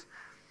consider this.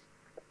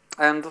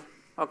 And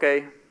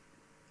okay,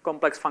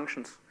 complex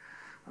functions.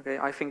 Okay,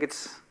 I think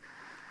it's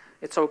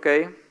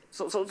okay.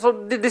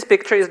 So this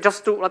picture is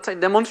just to, let's say,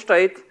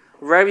 demonstrate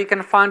where we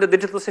can find the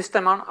digital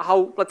system and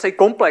how, let's say,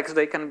 complex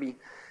they can be.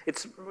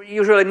 It's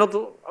usually not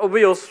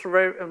obvious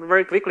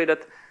very quickly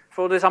that,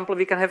 for example,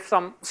 we can have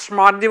some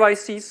smart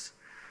devices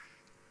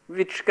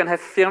which can have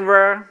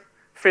firmware.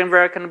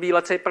 Firmware can be,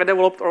 let's say,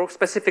 pre-developed or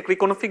specifically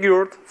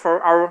configured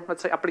for our,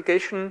 let's say,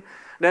 application.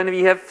 Then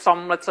we have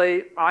some, let's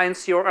say,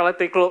 INC or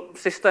electrical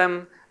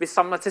system with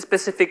some, let's say,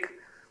 specific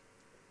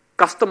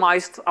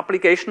customized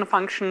application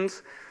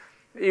functions,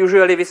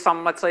 usually with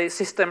some, let's say,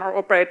 system or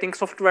operating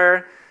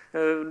software.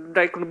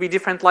 There could be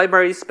different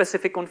libraries,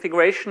 specific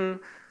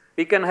configuration.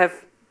 We can have,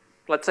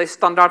 let's say,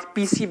 standard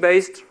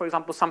PC-based, for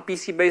example, some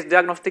PC-based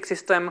diagnostic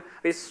system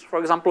with, for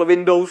example,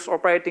 Windows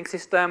operating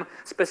system,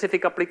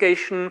 specific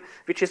application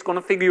which is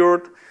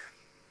configured.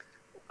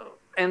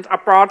 And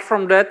apart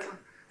from that,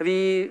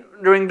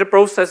 during the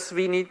process,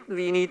 we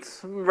need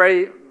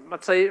very,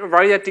 let's say,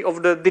 variety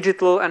of the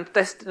digital and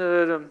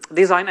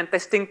design and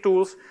testing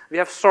tools. We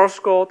have source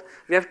code,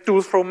 we have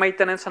tools for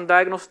maintenance and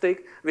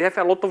diagnostic, we have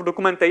a lot of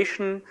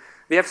documentation,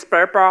 we have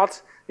spare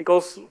parts,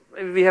 because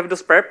we have the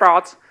spare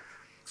parts.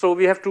 So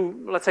we have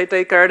to, let's say,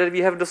 take care that we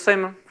have the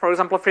same, for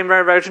example,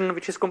 firmware version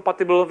which is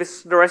compatible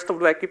with the rest of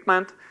the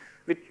equipment,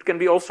 which can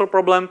be also a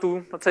problem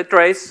to, let's say,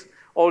 trace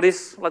all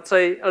these, let's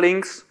say,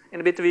 links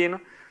in between,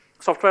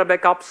 software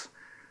backups.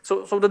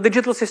 So the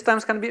digital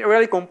systems can be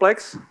really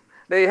complex.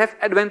 They have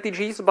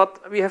advantages,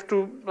 but we have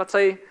to, let's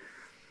say,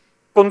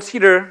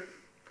 consider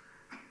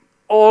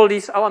all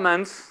these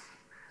elements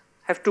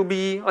have to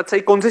be, let's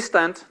say,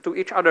 consistent to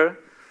each other.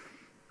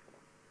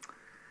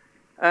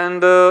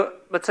 And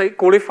let's say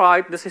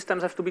qualified, the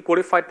systems have to be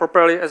qualified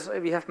properly, as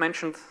we have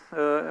mentioned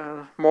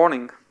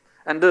morning.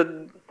 And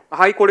the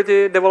high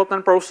quality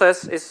development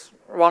process is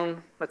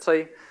one, let's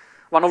say,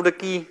 one of the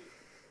key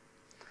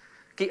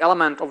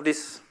element of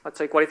this, let's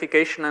say,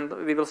 qualification, and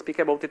we will speak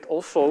about it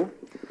also.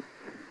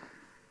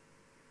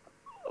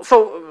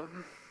 So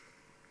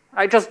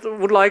I just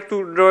would like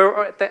to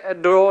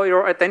draw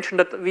your attention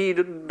that we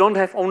don't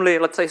have only,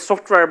 let's say,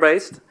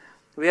 software-based.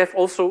 We have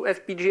also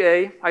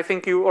FPGA. I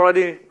think you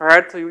already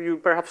heard, you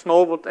perhaps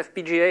know what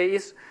FPGA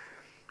is.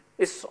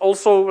 It's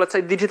also, let's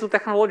say, digital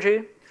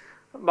technology,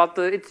 but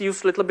it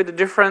uses a little bit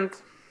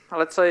different,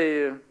 let's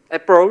say,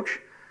 approach.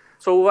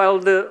 So while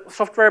the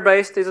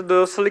software-based is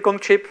the silicon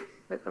chip,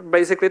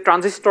 basically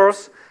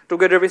transistors,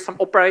 together with some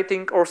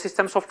operating or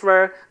system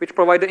software, which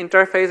provide the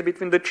interface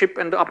between the chip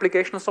and the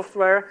application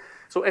software.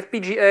 So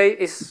FPGA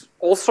is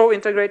also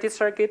integrated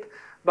circuit,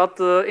 but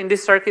in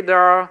this circuit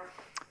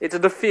it's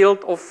the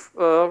field of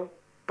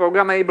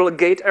programmable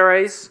gate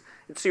arrays.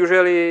 It's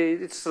usually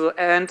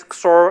AND,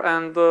 XOR,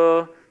 and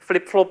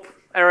flip-flop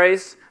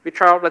arrays,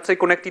 which are, let's say,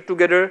 connected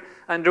together.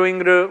 And during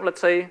the,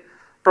 let's say,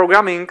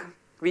 programming,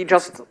 we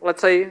just,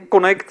 let's say,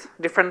 connect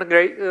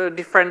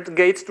different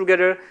gates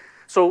together.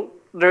 So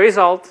the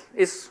result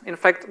is, in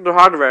fact, the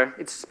hardware.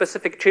 It's a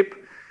specific chip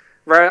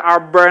where are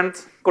burned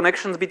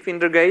connections between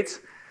the gates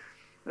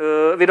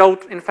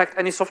without, in fact,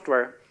 any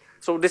software.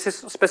 So this is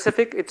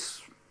specific.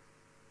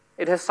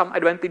 It has some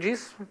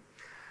advantages,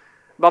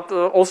 but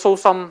also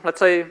some, let's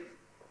say,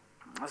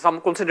 some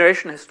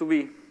consideration has to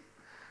be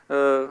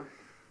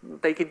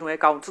taken into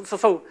account.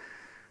 So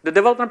the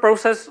development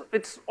process,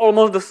 it's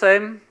almost the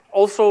same.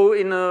 Also,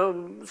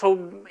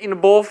 in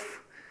both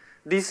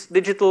these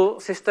digital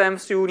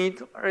systems, you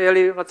need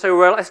really, let's say,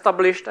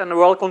 well-established and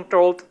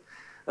well-controlled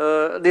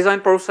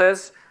design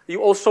process.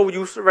 You also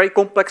use very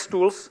complex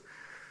tools.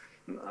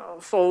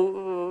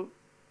 For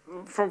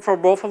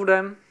both of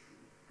them,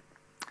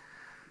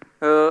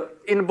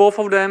 in both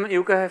of them,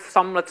 you can have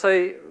some, let's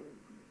say,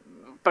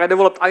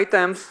 pre-developed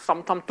items,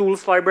 some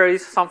tools,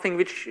 libraries, something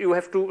which you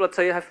have to, let's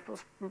say, have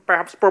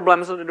perhaps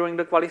problems during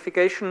the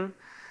qualification.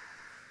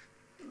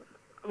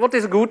 What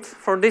is good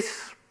for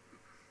this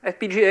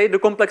FPGA? The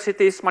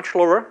complexity is much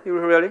lower,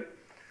 usually.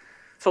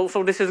 So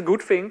this is a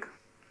good thing.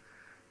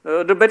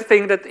 The bad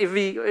thing that if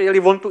we really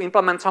want to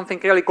implement something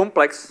really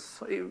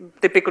complex,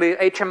 typically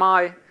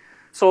HMI,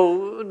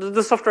 so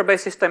the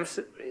software-based systems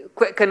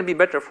can be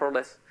better for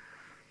this.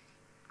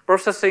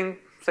 Processing,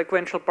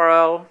 sequential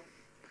parallel,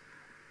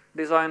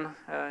 design.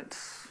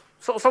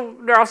 So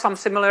there are some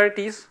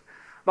similarities,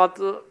 but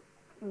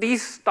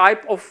these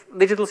type of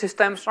digital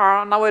systems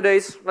are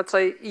nowadays, let's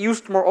say,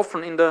 used more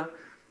often in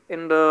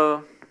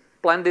the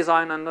plant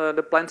design and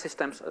the plant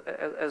systems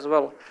as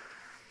well.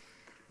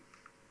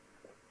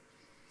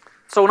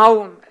 So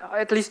now,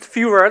 at least a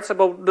few words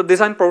about the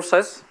design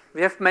process.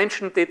 We have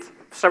mentioned it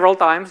several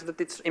times that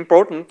it's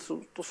important.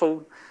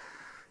 So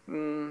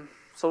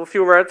a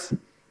few words.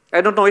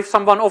 I don't know if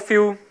someone of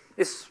you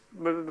is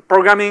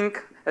programming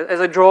as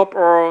a job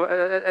or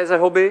as a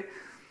hobby.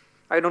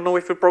 I don't know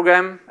if you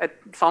program at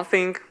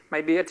something,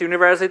 maybe at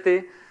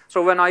university.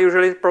 So when I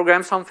usually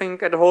program something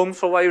at home,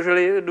 so I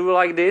usually do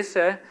like this.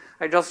 Yeah?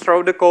 I just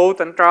throw the code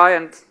and try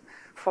and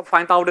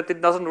find out that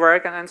it doesn't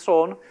work and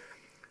so on.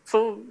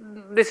 So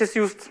this is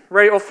used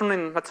very often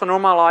in, let's say,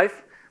 normal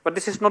life, but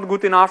this is not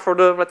good enough for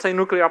the, let's say,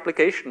 nuclear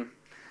application.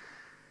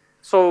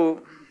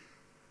 So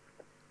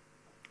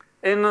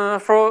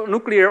for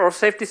nuclear or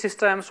safety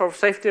systems or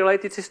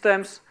safety-related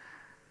systems,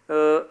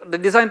 the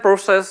design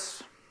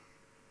process,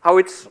 how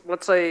it's,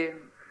 let's say,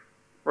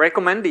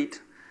 recommended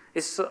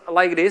is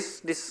like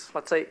this,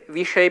 let's say,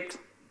 V-shaped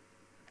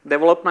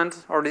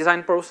development or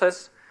design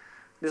process.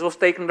 This was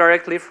taken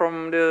directly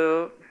from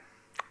the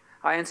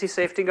INC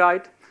safety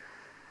guide.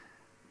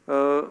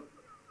 The,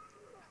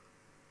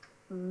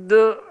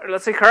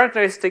 let's say,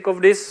 characteristic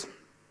of this,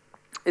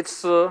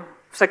 it's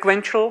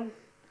sequential.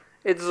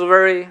 It's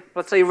very,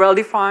 let's say,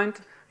 well-defined.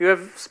 You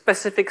have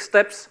specific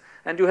steps,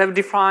 and you have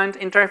defined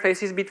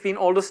interfaces between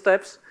all the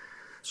steps.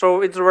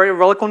 So it's very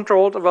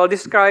well-controlled,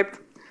 well-described.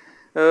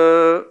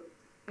 The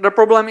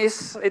problem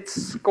is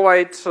it's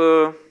quite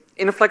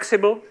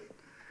inflexible.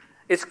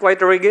 It's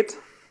quite rigid.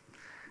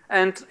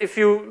 And if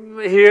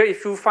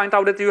you find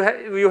out that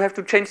you have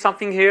to change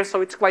something here,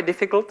 so it's quite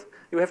difficult.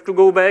 You have to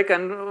go back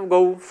and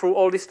go through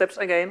all these steps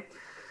again.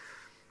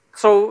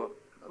 So,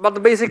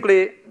 but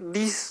basically,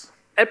 this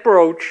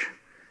approach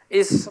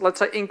is, let's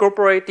say,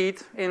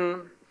 incorporated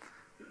in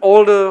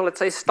all the, let's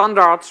say,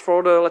 standards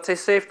for the, let's say,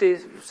 safety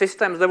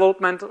systems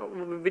development,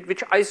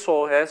 which I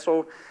saw here.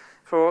 So,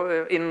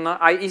 in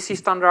IEC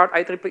standard,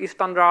 IEEE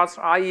standards,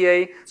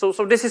 IEA. So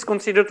this is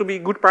considered to be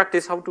good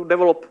practice how to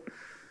develop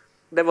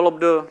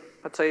the,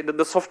 let's say,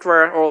 the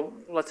software, or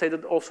let's say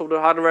that also the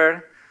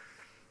hardware.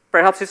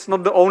 Perhaps it's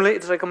not the only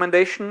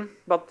recommendation,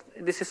 but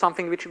this is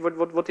something which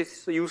what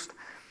is used.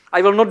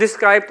 I will not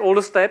describe all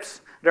the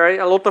steps. There are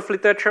a lot of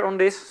literature on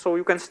this, so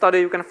you can study,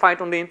 you can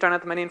find on the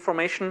internet many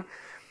information.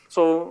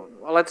 So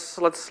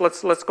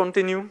let's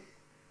continue.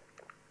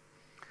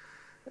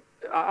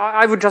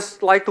 I would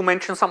just like to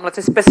mention some, let's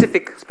say,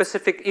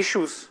 specific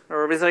issues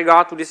with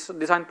regard to this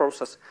design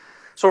process.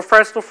 So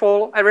first of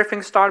all,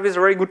 everything starts with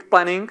very good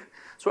planning.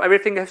 So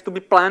everything has to be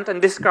planned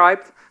and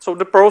described. So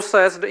the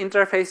process, the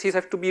interfaces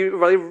have to be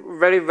very,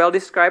 very well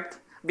described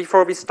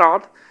before we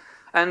start.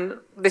 And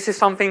this is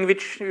something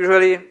which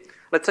usually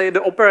let's say,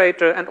 the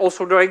operator and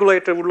also the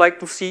regulator would like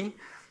to see,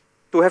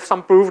 to have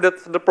some proof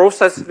that the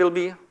process will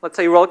be, let's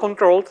say, well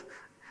controlled,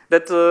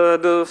 that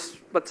the,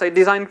 let's say,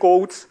 design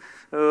codes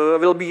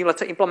will be, let's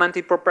say,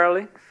 implemented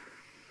properly.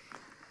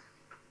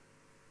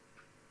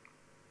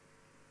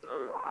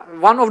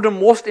 One of the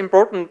most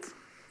important,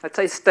 let's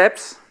say,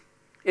 steps,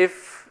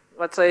 if,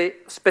 let's say,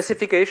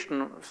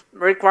 specification,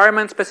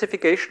 requirement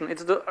specification,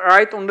 it's the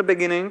right on the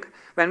beginning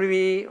when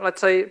we, let's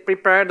say,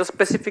 prepare the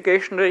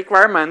specification, the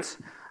requirements,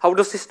 how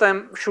the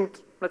system should,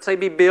 let's say,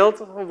 be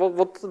built,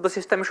 what the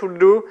system should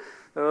do,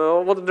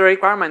 what the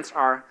requirements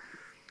are.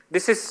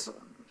 This is,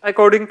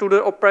 according to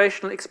the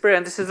operational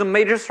experience, this is a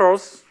major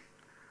source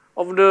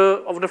of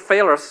the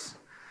failures.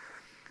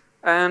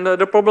 And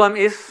the problem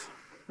is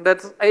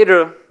that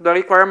either the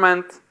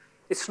requirement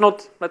is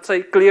not, let's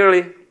say,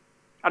 clearly,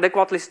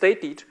 adequately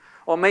stated,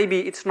 or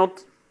maybe it's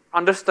not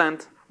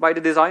understood by the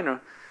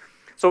designer.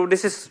 So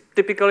this is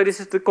typically, this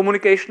is the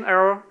communication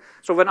error.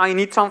 So when I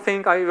need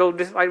something, I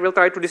will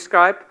try to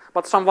describe,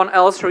 but someone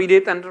else read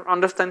it and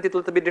understand it a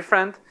little bit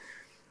different.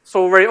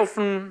 So very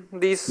often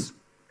these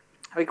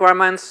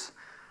requirements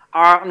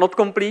are not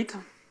complete,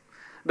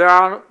 they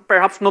are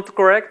perhaps not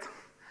correct,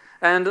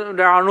 and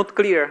they are not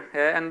clear.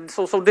 Yeah? And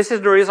so this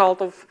is the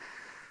result of,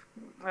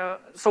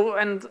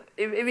 and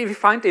if we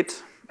find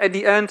it at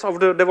the end of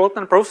the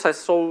development process,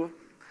 so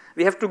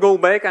we have to go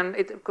back, and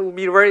it could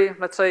be very,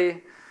 let's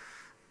say,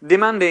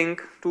 demanding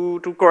to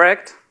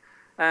correct,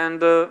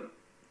 and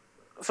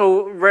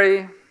so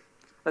very,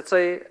 let's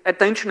say,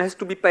 attention has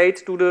to be paid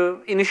to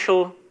the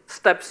initial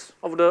steps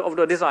of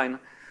the design,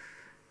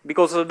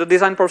 because the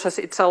design process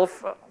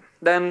itself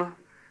then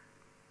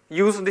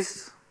use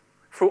this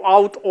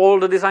throughout all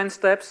the design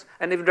steps,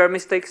 and if there are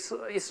mistakes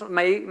is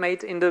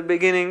made in the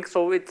beginning,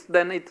 so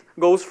then it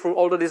goes through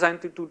all the design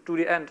to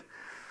the end.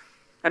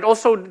 And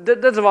also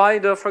that's why,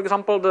 for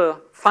example, the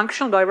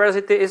functional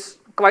diversity is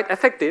quite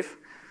effective,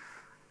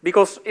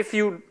 because if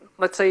you,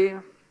 let's say,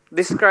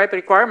 describe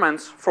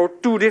requirements for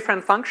two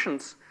different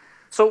functions,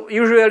 so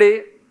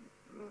usually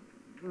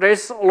there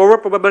is a lower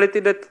probability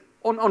that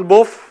on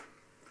both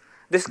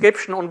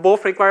description, on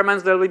both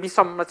requirements, there will be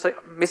some, let's say,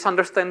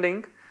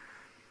 misunderstanding.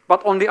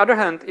 But on the other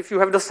hand, if you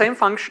have the same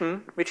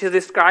function, which is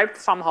described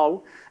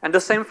somehow, and the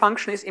same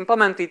function is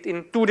implemented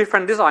in two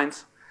different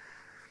designs,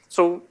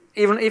 so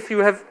even if you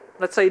have,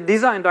 let's say,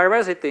 design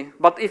diversity,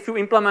 but if you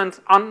implement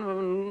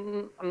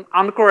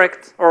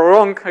incorrect or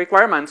wrong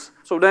requirements,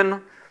 so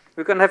then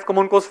you can have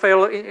common cause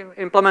fail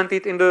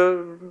implemented in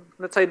the,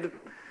 let's say, the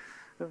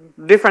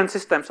different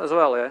systems as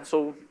well. Yeah?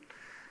 So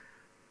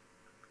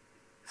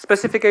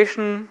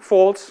specification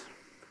faults,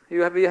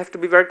 you have to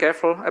be very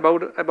careful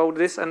about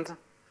this and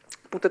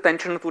put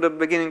attention to the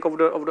beginning of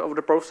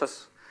the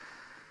process.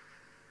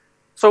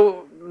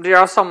 So there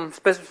are some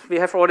we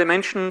have already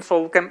mentioned.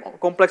 So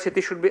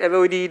complexity should be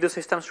avoided. The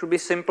systems should be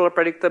simple,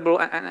 predictable,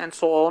 and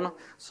so on.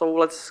 So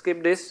let's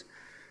skip this.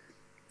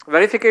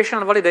 Verification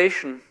and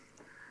validation.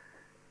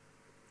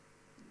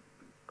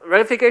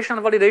 Verification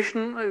and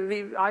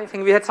validation. I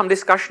think we had some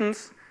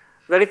discussions.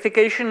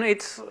 Verification,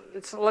 it's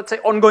let's say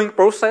ongoing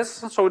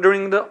process. So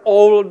during the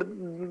whole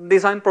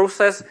design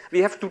process, we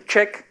have to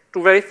check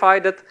to verify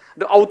that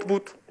the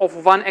output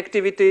of one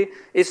activity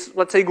is,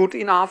 let's say, good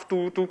enough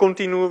to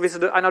continue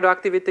with another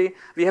activity.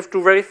 We have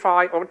to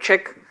verify or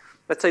check,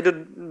 let's say, the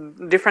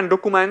different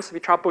documents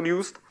which are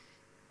produced.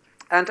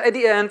 And at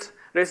the end,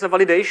 there's a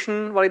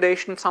validation.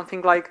 Validation,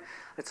 something like,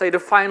 let's say, the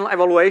final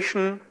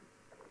evaluation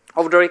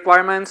of the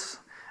requirements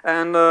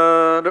and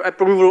the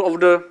approval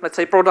of the, let's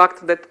say,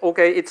 product that,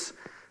 okay, it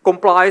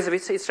complies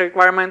with its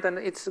requirement and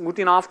it's good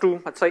enough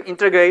to, let's say,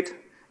 integrate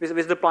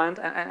with the plant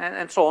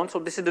and so on. So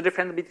this is the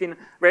difference between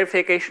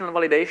verification and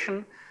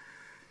validation.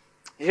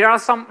 Here are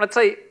some, let's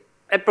say,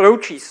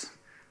 approaches.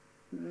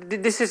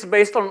 This is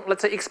based on,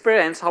 let's say,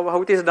 experience,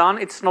 how it is done.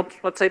 It's not,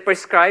 let's say,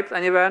 prescribed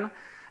anywhere.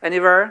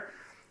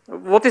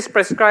 What is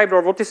prescribed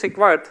or what is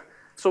required?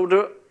 So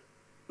the,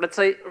 let's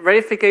say,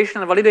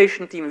 verification and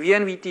validation team,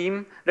 VNV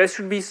team, there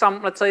should be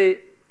some, let's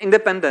say,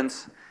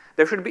 independence.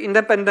 There should be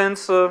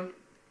independence in,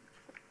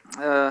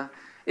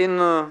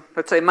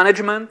 let's say,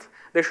 management.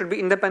 There should be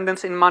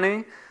independence in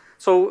money.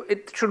 So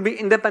it should be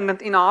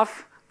independent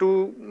enough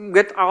to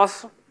get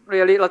us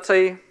really, let's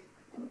say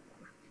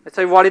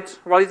valid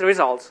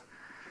results.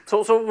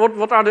 So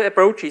what are the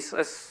approaches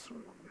as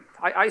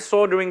I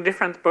saw during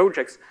different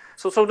projects?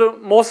 So the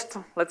most,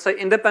 let's say,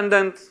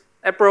 independent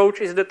approach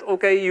is that,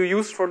 okay, you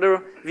use for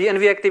the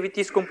VNV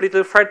activities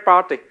completely third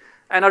party,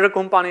 another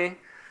company.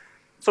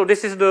 So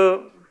this is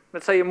the,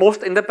 let's say,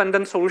 most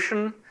independent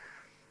solution.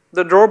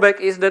 The drawback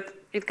is that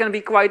it can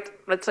be quite,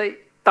 let's say,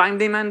 time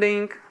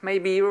demanding,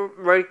 maybe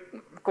very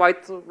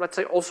quite, let's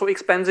say, also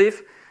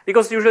expensive,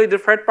 because usually the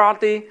third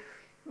party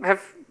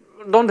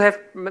don't have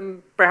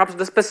perhaps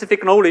the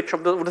specific knowledge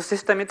of the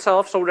system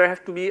itself, so there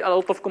have to be a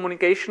lot of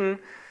communication,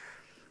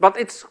 but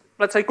it's,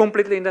 let's say,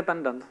 completely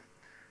independent.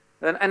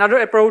 Then another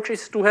approach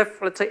is to have,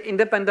 let's say,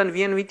 independent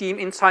VNV team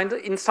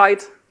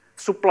inside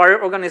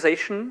supplier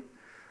organization.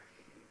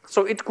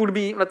 So it could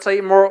be, let's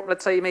say, more,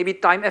 let's say, maybe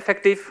time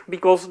effective,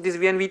 because this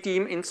VNV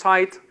team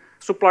inside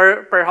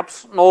supplier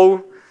perhaps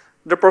know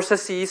the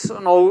processes,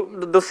 know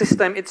the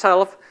system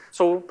itself,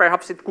 so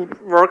perhaps it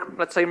could work,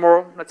 let's say,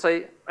 more, let's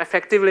say,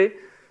 effectively.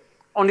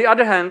 On the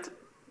other hand,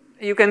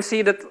 you can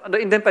see that the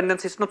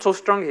independence is not so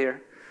strong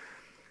here.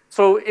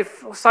 So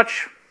if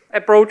such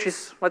approach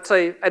is, let's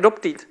say,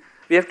 adopted,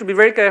 we have to be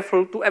very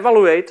careful to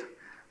evaluate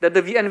that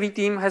the VNV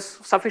team has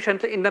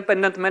sufficiently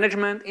independent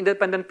management,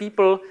 independent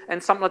people,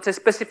 and some, let's say,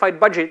 specified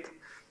budget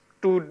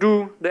to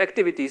do the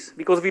activities,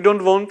 because we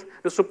don't want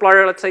the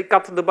supplier, let's say,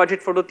 cut the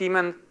budget for the team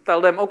and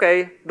tell them,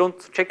 okay,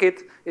 don't check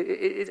it,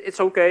 it's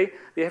okay.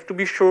 We have to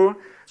be sure.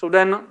 So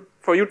then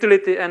for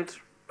utility and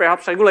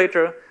perhaps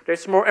regulator,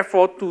 there's more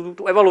effort to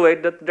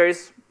evaluate that there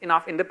is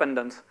enough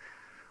independence.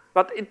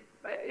 But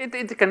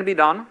it can be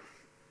done.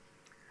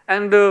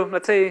 And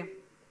let's say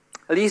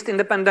least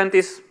independent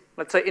is,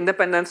 let's say,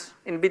 independence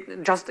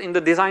just in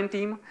the design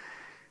team.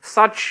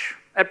 Such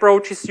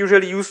approach is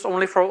usually used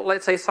only for,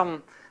 let's say,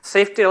 some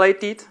safety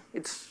related.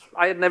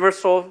 I never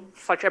saw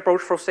such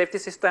approach for safety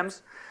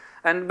systems.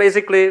 And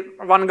basically,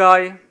 one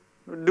guy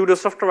do the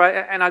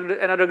software,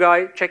 another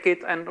guy check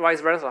it, and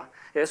vice versa.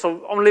 Yeah,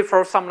 so only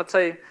for some, let's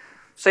say,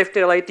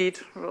 safety related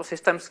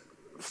systems,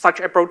 such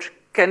approach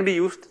can be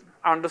used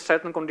under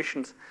certain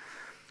conditions.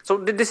 So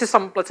this is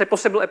some, let's say,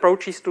 possible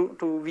approaches to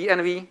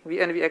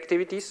VNV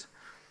activities.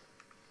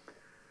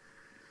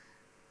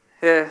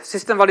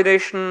 System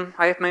validation,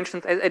 I have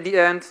mentioned at the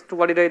end, to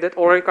validate that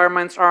all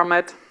requirements are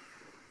met.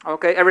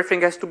 Okay,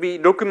 everything has to be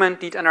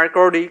documented and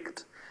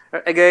recorded.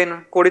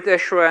 Again, quality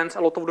assurance,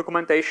 a lot of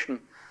documentation.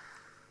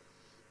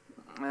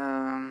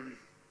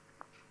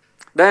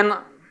 Then,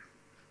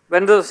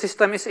 when the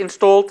system is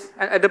installed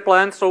at the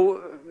plant,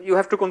 so you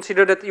have to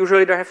consider that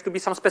usually there have to be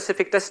some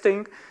specific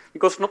testing,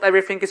 because not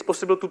everything is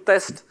possible to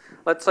test,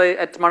 let's say,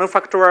 at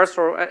manufacturers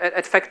or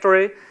at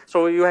factory.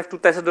 So you have to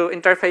test the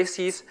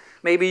interfaces.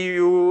 Maybe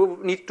you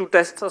need to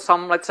test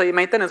some, let's say,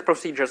 maintenance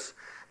procedures,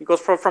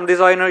 because from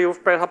designer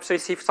you've perhaps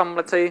received some,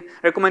 let's say,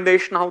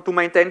 recommendation how to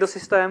maintain the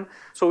system.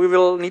 So we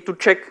will need to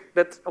check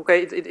that,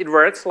 okay, it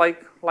works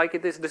like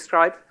it is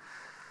described.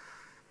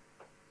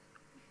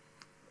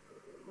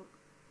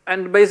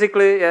 And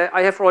basically,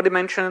 I have already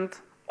mentioned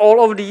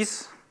all of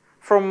these.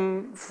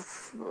 From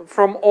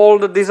all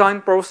the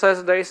design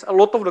process, there is a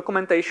lot of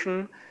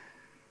documentation.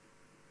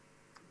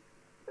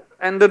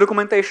 And the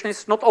documentation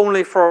is not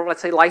only for,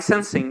 let's say,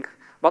 licensing,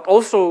 but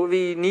also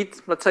we need,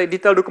 let's say,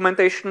 detailed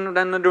documentation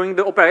then during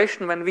the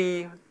operation when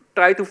we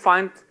try to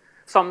find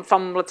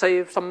some let's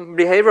say, some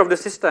behavior of the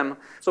system.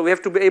 So we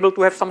have to be able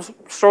to have some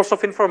source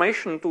of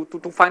information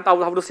to find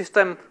out how the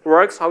system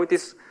works, how it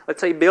is,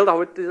 let's say, built,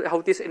 how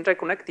it is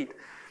interconnected.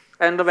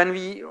 And when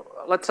we,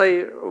 let's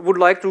say, would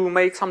like to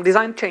make some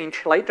design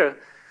change later,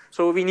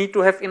 so we need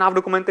to have enough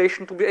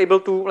documentation to be able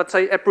to, let's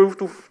say, approve,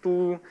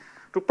 to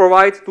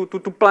provide, to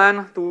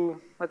plan, to,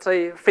 let's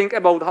say, think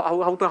about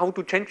how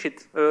to change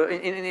it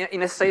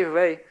in a safe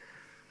way.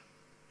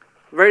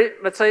 Very,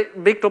 let's say,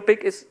 big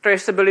topic is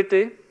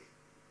traceability.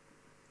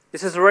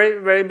 This is a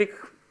very big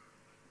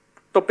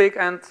topic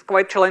and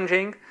quite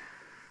challenging.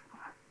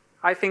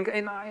 I think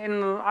in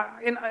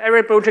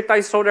every project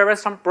I saw there were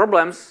some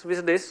problems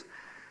with this.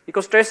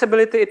 Because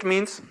traceability, it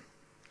means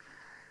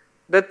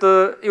that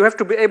you have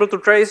to be able to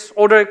trace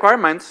all the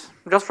requirements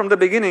just from the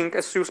beginning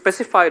as you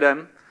specify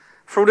them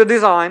through the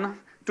design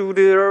to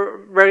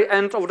the very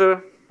end of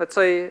the, let's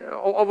say,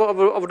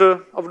 of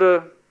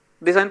the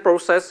design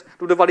process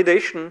to the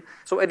validation.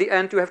 So at the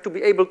end, you have to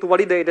be able to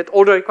validate that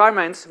all the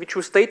requirements which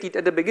you stated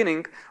at the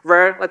beginning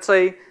were, let's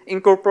say,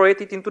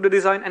 incorporated into the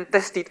design and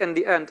tested at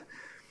the end.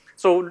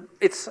 So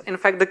it's, in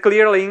fact, the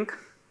clear link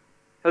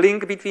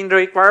between the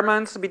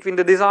requirements, between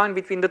the design,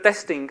 between the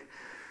testing.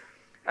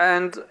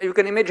 And you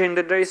can imagine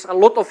that there is a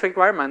lot of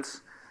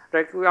requirements.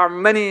 There are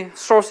many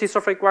sources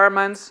of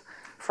requirements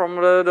from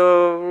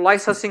the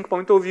licensing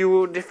point of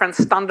view, different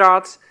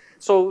standards.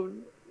 So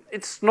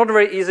it's not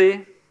very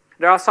easy.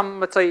 There are some,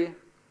 let's say,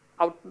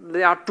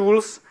 there are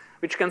tools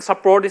which can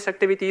support these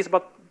activities,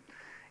 but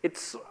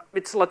it's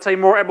let's say,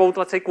 more about,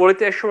 let's say,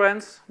 quality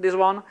assurance, this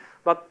one,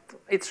 but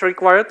it's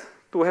required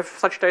to have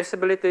such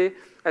traceability,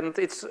 and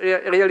it's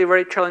really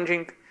very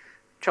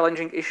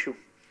challenging issue.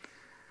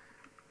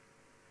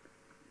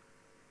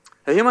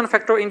 Human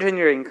factor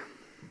engineering.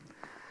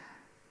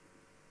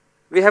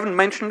 We haven't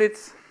mentioned it.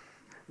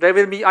 There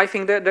will be, I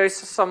think, there is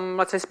some,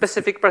 let's say,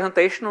 specific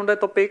presentation on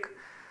that topic.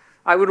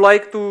 I would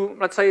like to,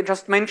 let's say,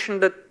 just mention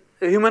that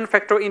human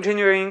factor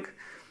engineering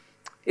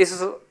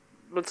is,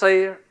 let's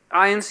say,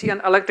 INC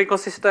and electrical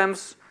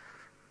systems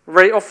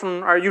very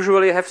often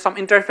usually have some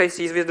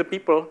interfaces with the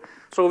people.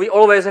 So we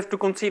always have to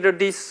consider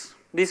these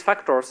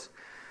factors.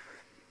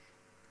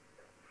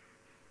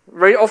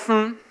 Very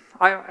often,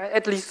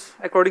 at least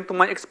according to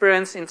my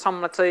experience in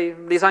some, let's say,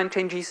 design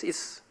changes,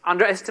 is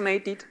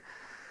underestimated.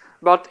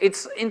 But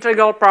it's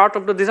integral part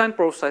of the design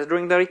process.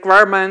 During the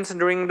requirements,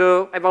 during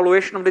the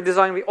evaluation of the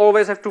design, we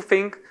always have to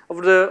think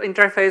of the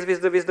interface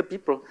with the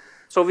people.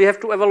 So we have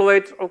to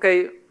evaluate,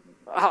 okay,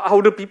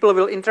 how the people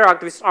will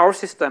interact with our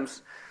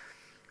systems.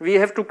 We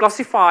have to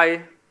classify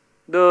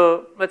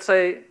the, let's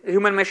say,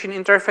 human-machine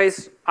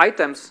interface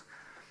items.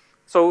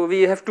 So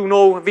we have to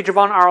know which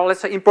one are,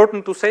 let's say,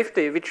 important to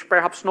safety, which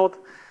perhaps not.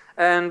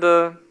 And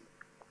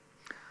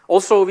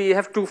also we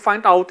have to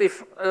find out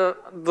if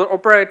the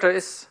operator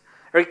is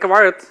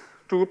required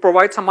to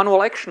provide some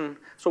manual action.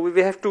 So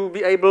we have to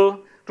be able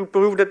to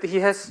prove that he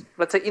has,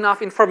 let's say,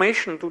 enough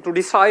information to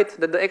decide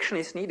that the action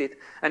is needed.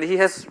 And he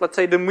has, let's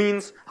say, the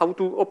means how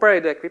to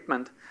operate the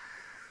equipment.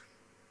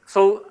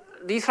 So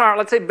these are,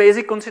 let's say,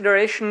 basic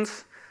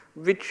considerations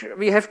which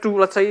we have to,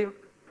 let's say,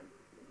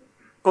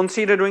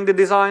 consider during the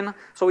design.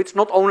 So it's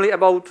not only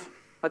about,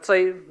 let's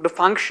say, the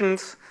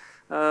functions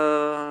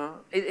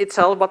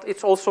itself, but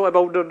it's also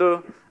about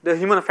the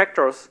human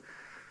factors.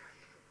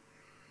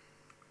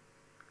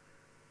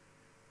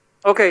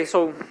 Okay,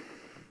 so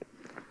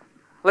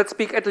let's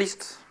speak at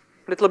least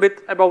a little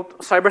bit about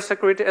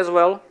cybersecurity as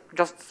well.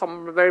 Just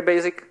some very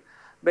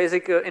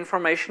basic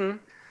information.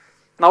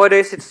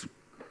 Nowadays, it's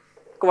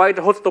quite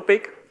a hot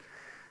topic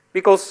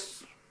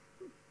because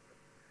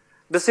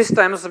the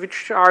systems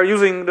which are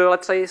using the,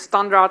 let's say,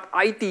 standard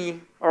IT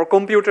or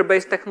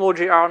computer-based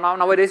technology are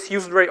nowadays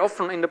used very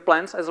often in the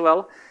plants as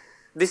well.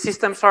 These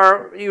systems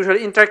are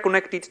usually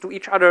interconnected to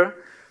each other,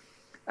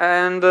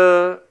 and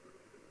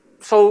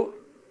so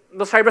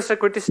the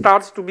cybersecurity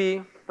starts to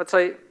be, let's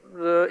say,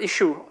 the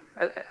issue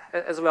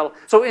as well.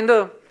 So in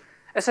the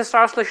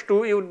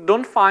SSR/2, you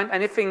don't find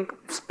anything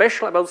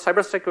special about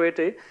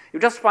cybersecurity. You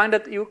just find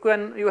that you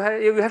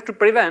have to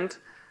prevent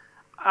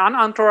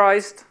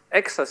unauthorized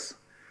access.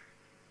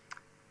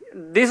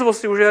 This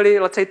was usually,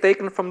 let's say,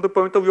 taken from the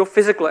point of view of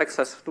physical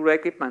access to the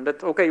equipment.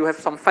 That, okay, you have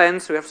some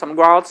fence, you have some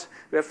guards,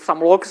 you have some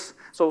locks,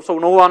 so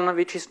no one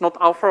which is not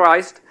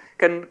authorized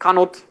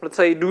cannot, let's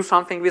say, do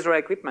something with your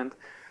equipment.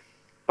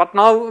 But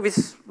now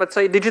with, let's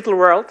say, digital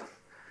world,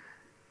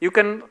 you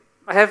can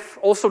have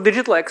also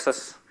digital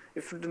access.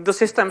 If the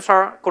systems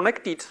are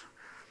connected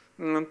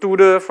to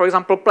the, for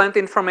example, plant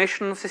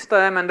information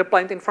system, and the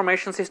plant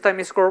information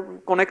system is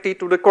connected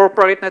to the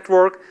corporate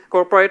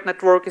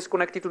network is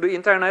connected to the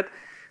internet.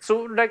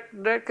 So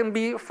there can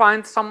be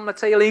find some,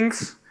 let's say,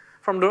 links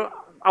from the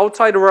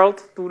outside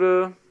world to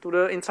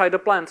the inside the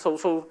plant.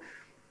 So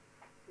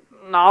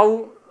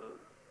now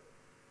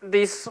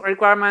this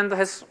requirement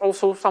has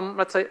also some,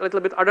 let's say, a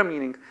little bit other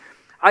meaning.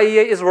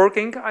 IEA is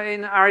working.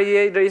 In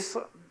IEA there is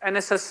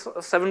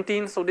NSS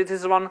 17, so this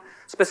is one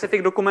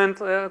specific document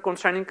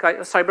concerning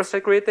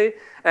cybersecurity,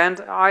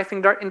 and I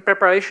think that in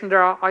preparation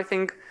there are, I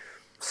think,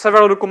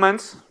 several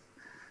documents,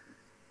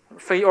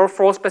 3 or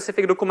 4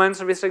 specific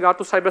documents with regard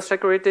to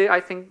cybersecurity. I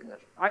think,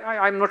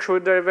 I'm not sure,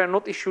 they were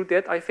not issued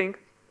yet, I think,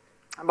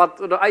 but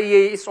the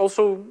IEA is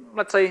also,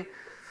 let's say,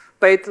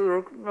 paid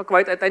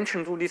quite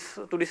attention to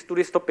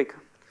this topic.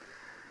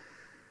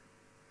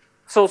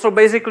 So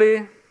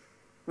basically,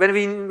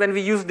 when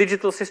we use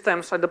digital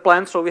systems at the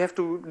plant, so we have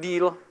to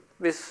deal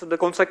with the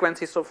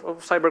consequences of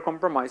cyber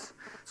compromise.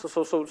 So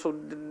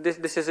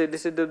this is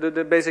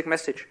the basic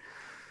message.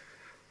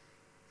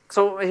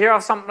 So here are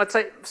some, let's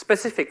say,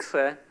 specifics.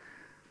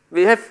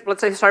 We have,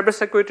 let's say,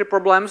 cybersecurity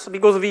problems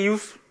because we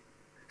use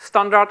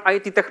standard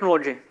IT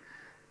technology.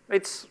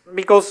 It's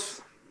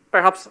because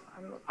perhaps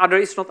other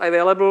is not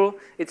available.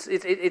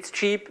 It's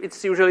cheap.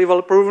 It's usually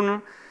well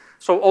proven.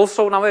 So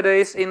also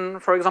nowadays in,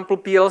 for example,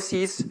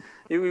 PLCs,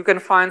 you can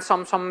find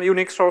some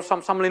Unix or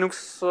some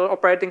Linux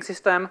operating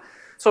system.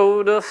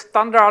 So the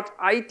standard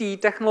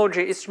IT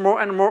technology is more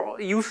and more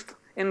used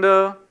in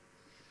the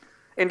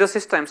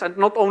systems, and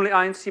not only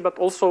INC but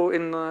also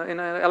in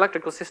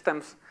electrical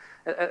systems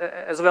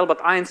as well. But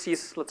INC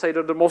is, let's say,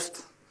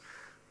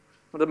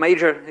 the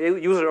major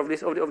user of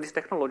this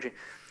technology.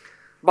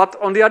 But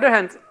on the other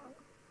hand,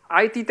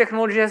 IT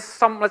technology has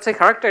some, let's say,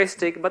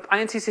 characteristic, but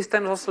INC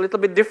systems has a little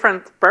bit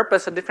different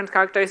purpose, a different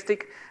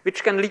characteristic,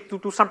 which can lead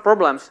to some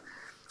problems.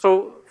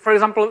 So, for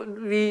example,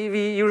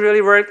 we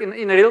usually work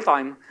in real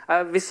time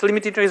with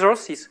limited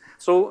resources.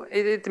 So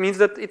it means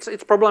that it's a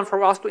problem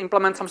for us to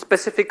implement some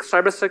specific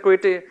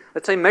cybersecurity,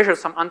 let's say, measures,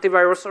 some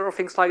antivirus or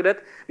things like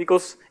that,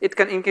 because it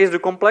can increase the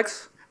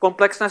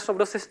complexness of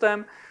the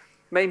system.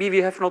 Maybe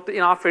we have not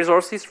enough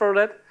resources for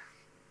that.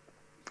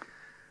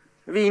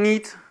 We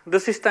need the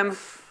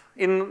systems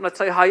in, let's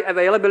say, high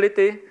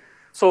availability.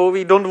 So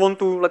we don't want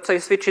to, let's say,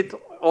 switch it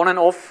on and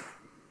off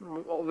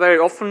very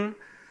often.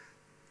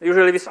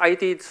 Usually with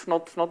IT, it's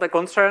not a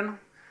concern.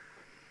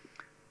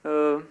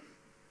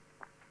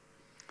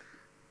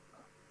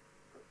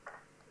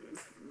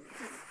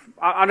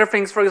 Other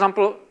things, for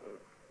example,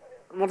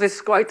 what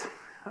is quite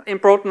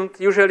important,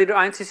 usually the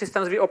INC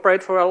systems we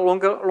operate for a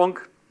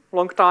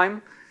long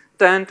time,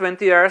 10,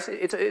 20 years.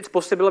 It's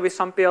possible with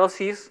some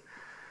PLCs.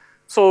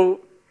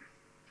 So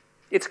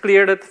it's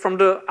clear that from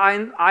the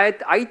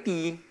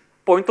IT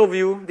point of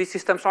view, these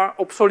systems are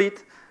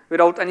obsolete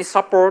without any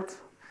support.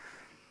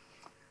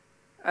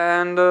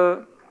 And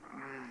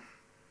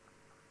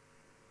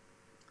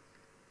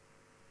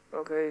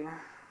okay,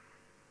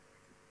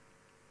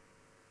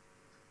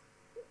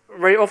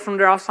 very often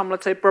there are some,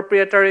 let's say,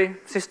 proprietary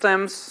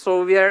systems,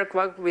 so we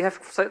have,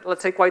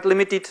 let's say, quite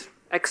limited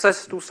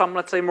access to some,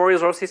 let's say, more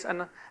resources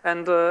and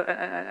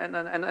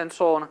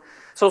so on.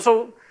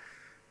 So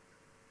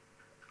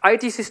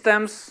IT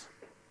systems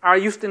are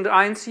used in the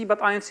INC, but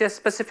INC has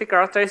specific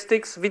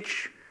characteristics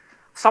which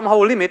somehow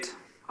limit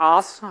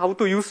us how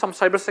to use some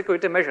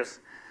cybersecurity measures,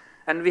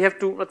 and we have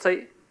to, let's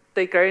say,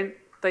 take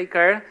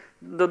care.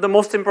 The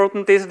most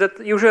important is that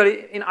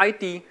usually in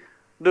IT,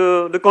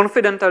 the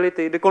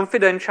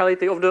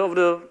confidentiality of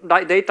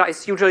the data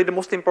is usually the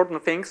most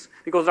important things,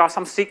 because there are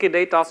some secret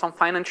data, some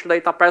financial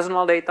data,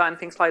 personal data, and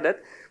things like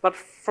that. But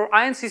for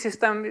INC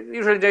system,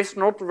 usually there is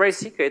not very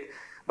secret.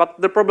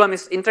 But the problem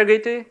is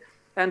integrity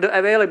and the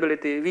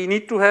availability. We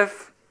need to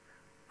have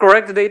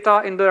correct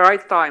data in the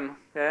right time.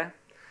 Yeah.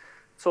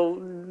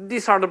 So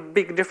these are the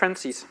big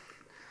differences.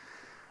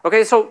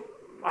 Okay. So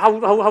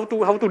how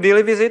to deal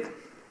with it?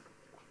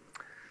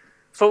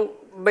 So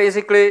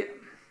basically,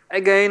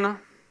 again,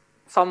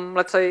 some,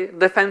 let's say,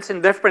 defense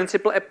in depth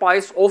principle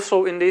applies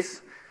also in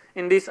this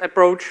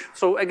approach.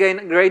 So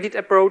again, graded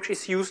approach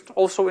is used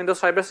also in the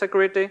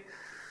cybersecurity.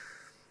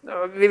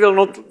 We will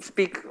not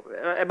speak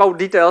about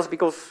details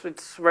because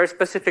it's a very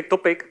specific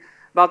topic,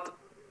 but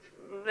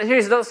here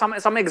is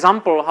some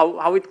example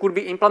how it could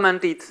be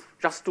implemented,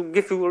 just to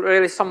give you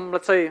really some,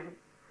 let's say,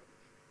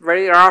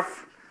 very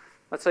rough,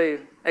 let's say,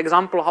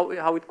 example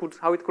how it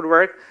could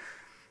work.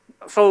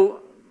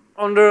 So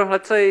on the,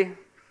 let's say,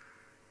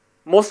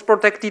 most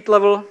protected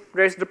level,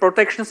 there is the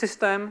protection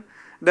system.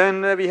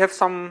 Then we have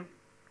some,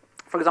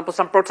 for example,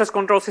 some process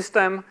control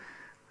system.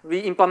 We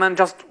implement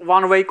just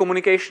one-way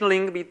communication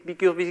link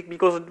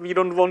because we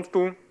don't want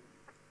to,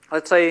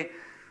 let's say,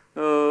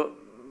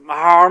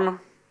 harm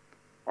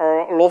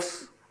or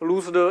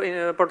lose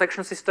the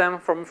protection system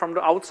from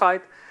the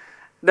outside.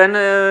 Then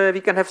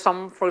we can have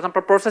some, for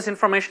example, process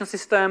information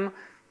system.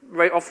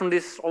 Very often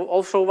this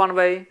also one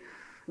way.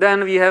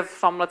 Then we have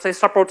some, let's say,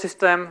 support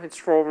system. It's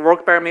for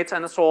work permits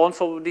and so on.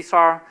 So these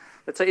are,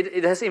 let's say,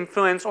 it has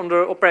influence on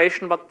the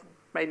operation, but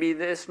maybe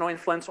there is no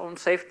influence on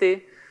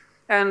safety.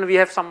 And we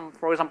have some,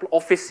 for example,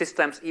 office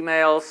systems,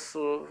 emails,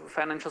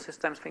 financial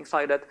systems, things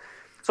like that.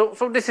 So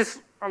this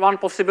is one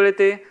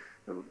possibility.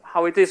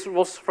 How it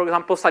was, for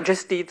example,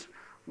 suggested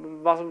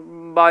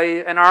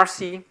by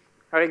NRC,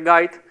 a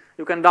guide.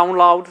 You can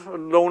download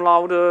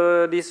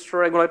this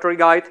regulatory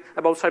guide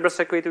about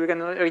cybersecurity. You can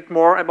read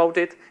more about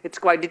it. It's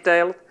quite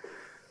detailed.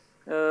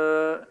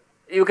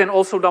 You can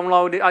also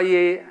download the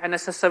IEA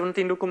NSS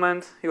 17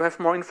 document. You have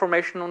more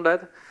information on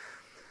that.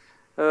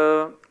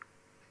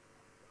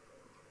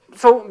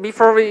 So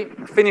before we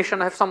finish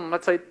and have some,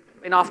 let's say,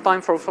 enough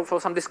time for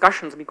some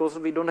discussions, because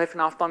we don't have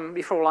enough time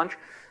before lunch.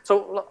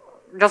 So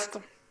just,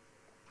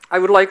 I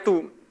would like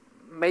to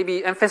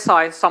maybe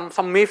emphasize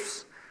some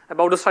myths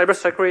about the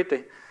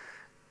cybersecurity.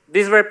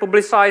 These were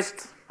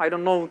publicized, I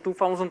don't know,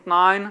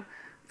 2009.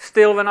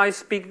 Still, when I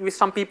speak with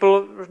some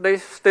people, they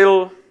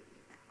still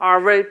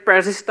are very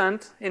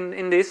persistent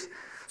in this.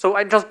 So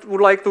I just would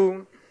like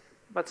to,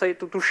 let's say,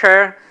 to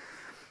share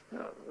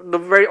the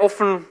very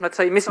often, let's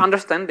say,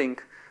 misunderstanding.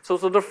 So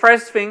the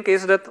first thing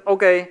is that,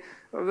 okay,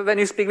 when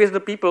you speak with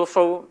the people,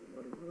 so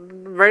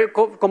very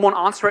common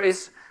answer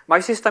is, my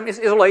system is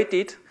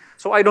isolated,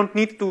 so I don't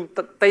need to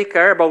take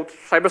care about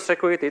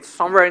cybersecurity. It's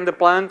somewhere in the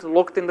plant,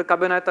 locked in the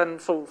cabinet, and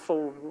so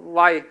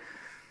why?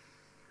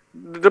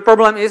 The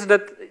problem is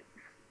that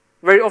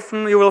very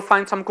often you will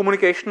find some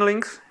communication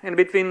links in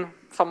between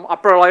some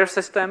upper layer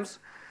systems.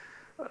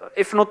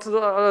 If not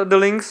the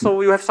links,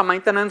 so you have some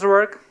maintenance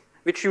work,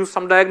 which use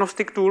some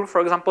diagnostic tool,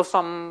 for example,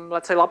 some,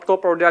 let's say,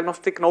 laptop or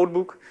diagnostic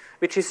notebook,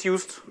 which is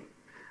used,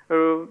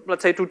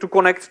 let's say, to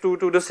connect to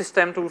the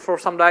system for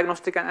some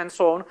diagnostic and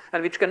so on,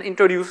 and which can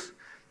introduce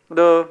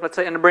the, let's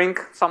say, and bring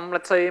some,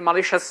 let's say,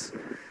 malicious,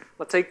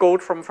 let's say,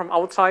 code from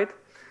outside.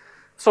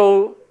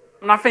 So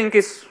nothing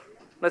is,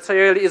 let's say,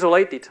 really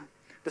isolated.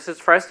 This is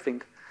the first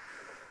thing.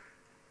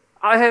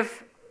 I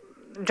have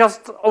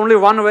just only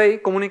one-way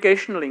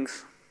communication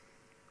links.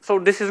 So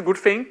this is a good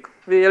thing.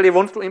 We really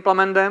want to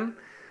implement them.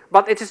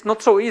 But it is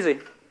not so easy.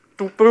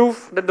 To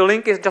prove that the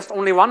link is just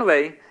only one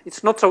way,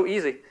 it's not so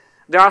easy.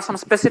 There are some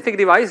specific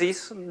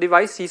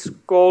devices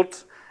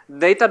called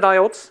data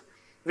diodes,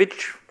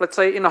 which, let's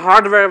say, in a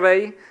hardware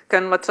way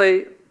can, let's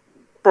say,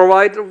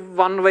 provide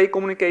one-way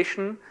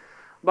communication.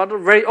 But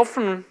very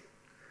often,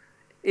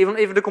 even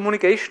if the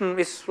communication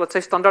is, let's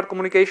say, standard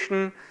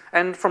communication,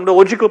 and from the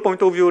logical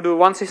point of view, the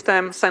one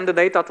system send the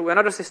data to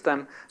another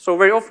system. So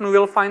very often we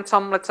will find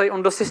some, let's say,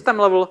 on the system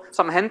level,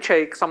 some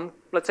handshake, some,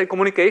 let's say,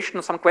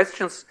 communication, some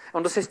questions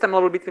on the system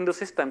level between the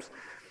systems.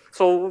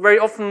 So very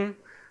often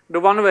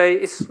the one way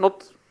is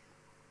not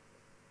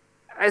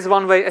as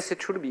one way as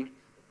it should be.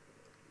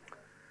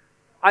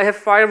 I have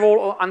firewall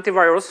or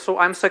antivirus, so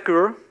I'm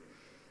secure.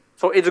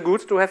 So it's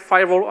good to have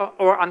firewall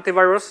or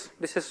antivirus.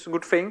 This is a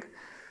good thing.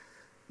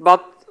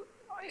 But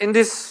in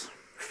this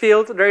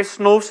field, there is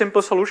no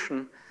simple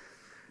solution.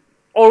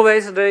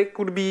 Always there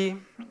could be,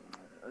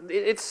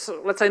 it's,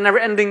 let's say,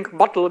 never-ending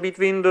battle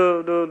between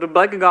the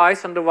black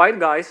guys and the white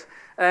guys.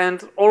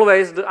 and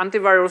always the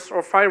antivirus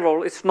or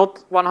firewall is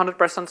not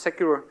 100%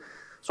 secure.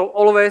 So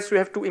always you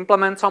have to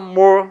implement some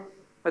more,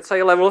 let's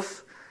say,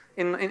 levels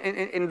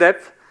in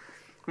depth,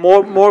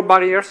 more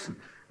barriers,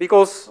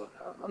 because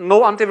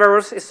no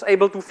antivirus is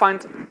able to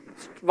find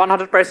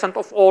 100%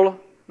 of all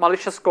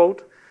malicious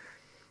code.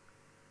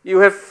 You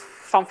have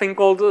something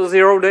called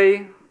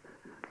zero-day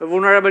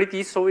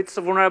vulnerabilities, so it's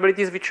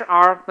vulnerabilities which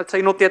are, let's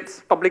say, not yet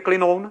publicly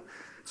known.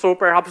 So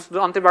perhaps the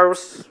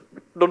antivirus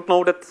don't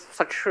know that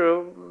such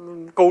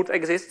code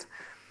exists.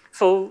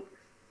 So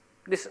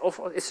this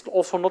is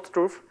also not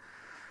true.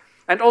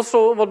 And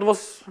also what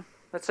was,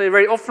 let's say,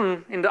 very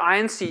often in the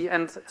INC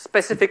and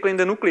specifically in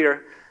the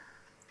nuclear,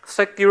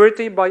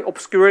 security by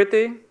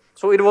obscurity.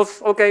 So it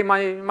was, okay,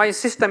 my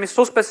system is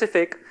so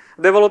specific,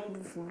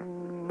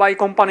 developed by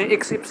company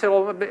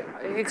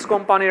XY, X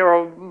company,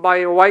 or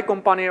by Y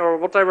company, or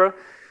whatever.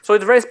 So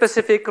it's very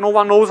specific, no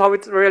one knows how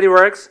it really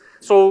works,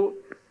 so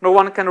no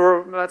one can,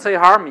 let's say,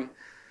 harm me.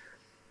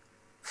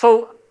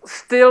 So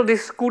still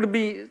this could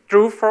be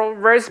true for a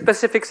very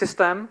specific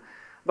system,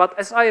 but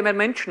as I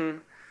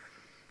mentioned,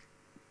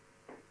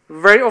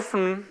 very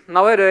often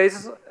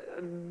nowadays,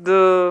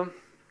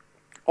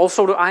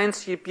 also the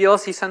INC,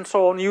 PLCs and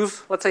so on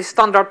use, let's say,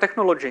 standard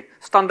technology,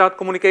 standard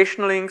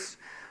communication links,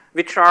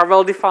 which are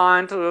well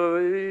defined.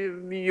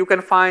 You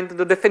can find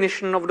the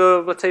definition of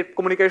the, let's say,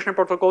 communication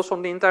protocols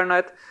on the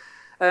internet,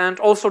 and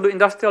also the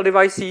industrial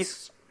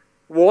devices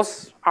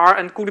are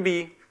and could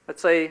be,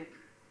 let's say,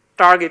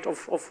 target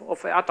of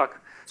an attack.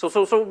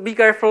 So be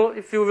careful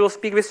if you will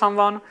speak with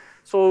someone.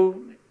 So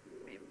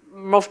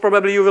most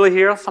probably you will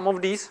hear some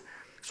of these.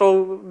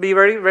 So be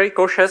very, very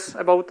cautious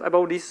about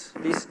these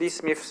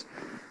myths.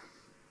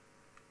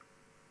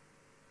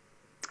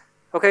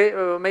 Okay,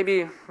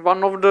 maybe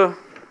one of the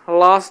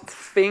last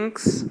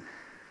things.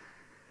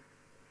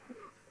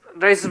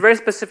 There is a very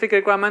specific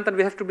requirement, and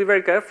we have to be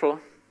very careful.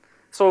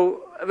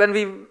 So when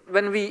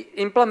we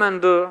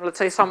implement let's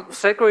say, some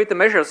security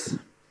measures,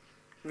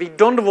 we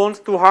don't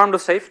want to harm the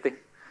safety,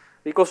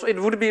 because it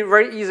would be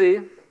very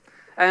easy.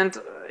 And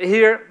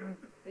here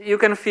you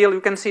can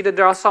see that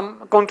there are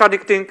some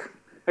contradicting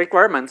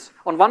requirements.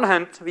 On one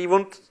hand, we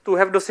want to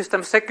have the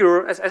system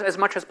secure as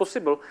much as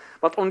possible,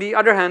 but on the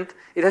other hand,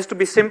 it has to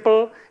be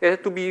simple. We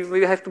have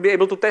to be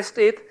able to test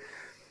it,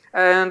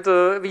 and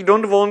we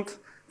don't want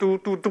to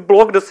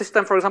block the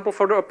system, for example,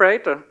 for the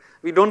operator.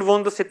 We don't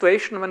want the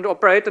situation when the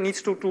operator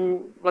needs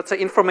to let's say,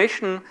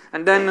 information,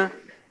 and then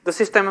the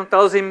system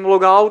tells him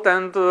log out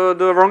and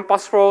the wrong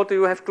password.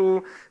 You have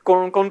to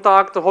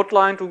contact the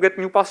hotline to get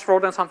new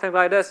password and something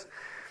like this.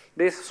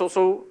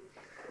 So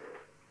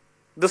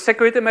the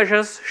security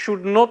measures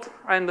should not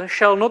and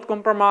shall not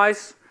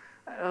compromise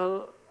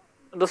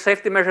the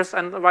safety measures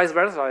and vice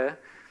versa. Yeah?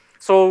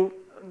 So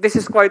this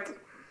is quite,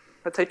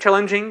 let's say,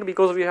 challenging,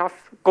 because we have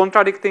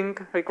contradicting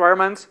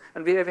requirements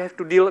and we have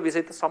to deal with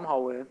it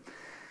somehow. Yeah?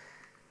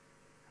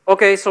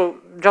 Okay, so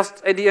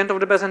just at the end of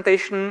the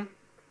presentation,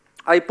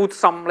 I put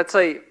some, let's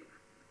say,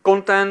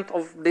 content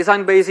of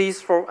design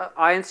basis for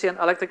INC and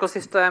electrical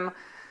systems.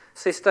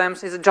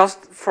 Is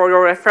just for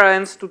your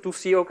reference to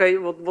see, okay,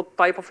 what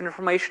type of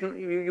information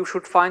you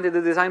should find in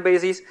the design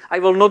basis. I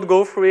will not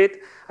go through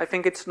it. I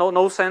think it's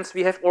no sense.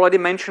 We have already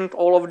mentioned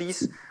all of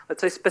these,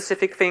 let's say,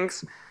 specific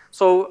things.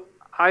 So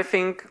I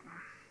think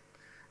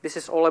this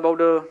is all about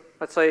the,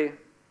 let's say,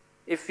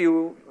 if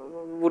you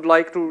would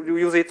like to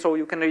use it, so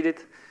you can read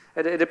it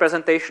at the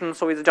presentation.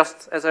 So it's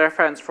just as a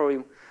reference for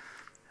you.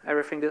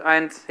 Everything.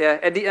 And yeah,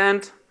 at the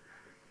end,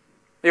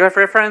 you have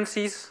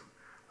references.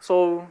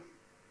 So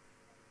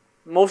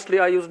mostly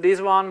I use this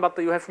one, but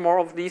you have more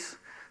of these,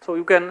 so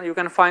you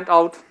can find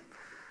out.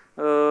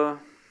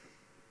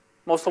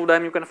 Most of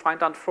them you can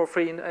find out for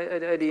free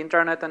at the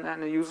internet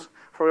and use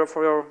for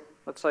your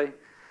let's say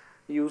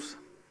use.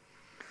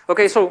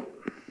 Okay, so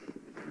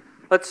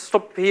let's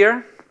stop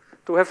here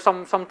to have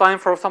some time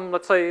for some,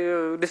 let's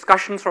say,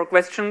 discussions or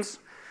questions.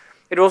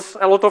 It was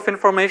a lot of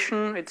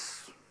information.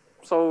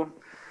 So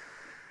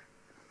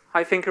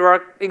I think you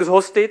are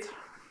exhausted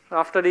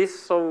after this,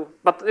 so,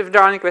 but if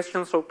there are any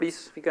questions, so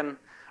please, we can,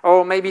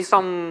 or maybe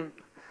someone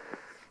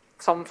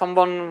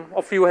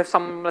of you have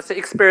some, let's say,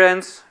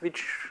 experience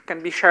which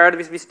can be shared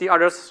with the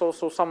others, so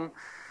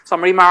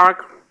some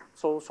remark,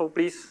 so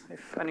please,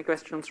 if any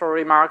questions or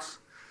remarks.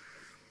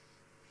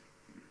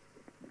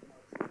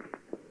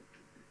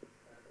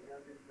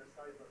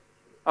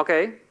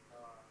 Okay.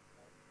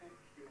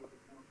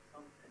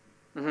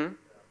 Mm-hmm.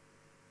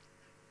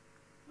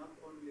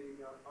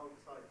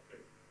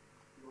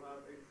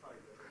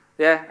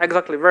 Yeah,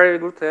 exactly. Very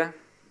good. Yeah.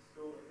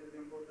 So it is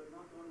important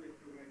not only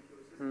to make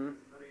your system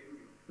very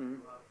unique,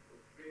 you have to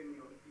train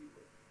your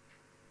people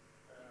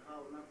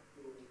how not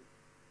to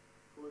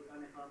cause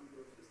any harm to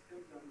your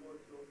systems, and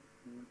also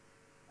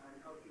and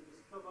how to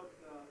discover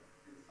the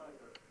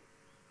insider.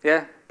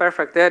 Yeah,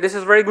 perfect. Yeah, this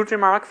is very good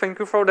remark. Thank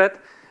you for that.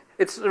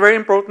 It's very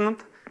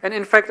important, and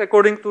in fact,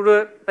 according to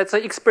the, let's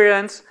say,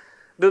 experience,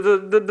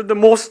 the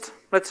most,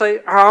 let's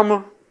say,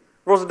 harm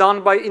was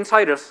done by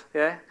insiders.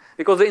 Yeah.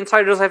 Because the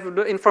insiders have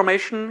the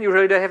information,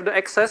 usually they have the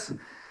access.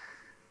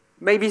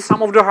 maybe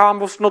some of the harm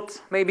was not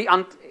maybe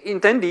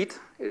intended.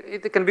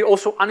 It can be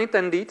also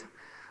unintended.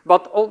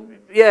 But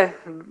yeah,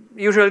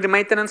 usually the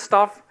maintenance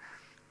staff,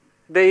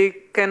 they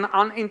can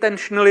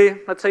unintentionally,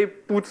 let's say,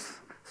 put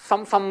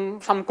some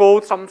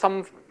code, some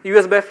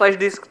USB flash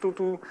disk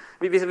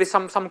with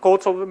some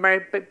code. So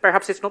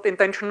perhaps it's not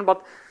intention,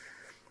 but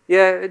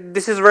yeah,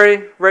 this is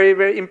very, very,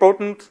 very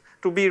important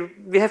to be.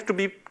 We have to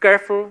be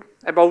careful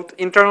about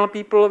internal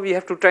people. We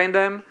have to train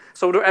them.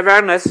 So the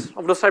awareness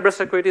of the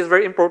cybersecurity is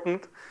very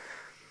important.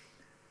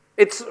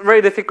 It's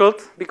very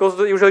difficult because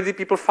usually the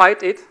people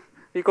fight it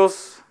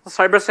because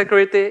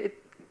cybersecurity,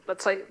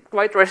 let's say,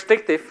 quite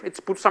restrictive. It's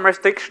put some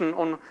restriction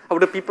on how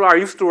the people are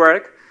used to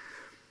work.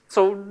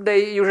 So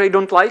they usually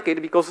don't like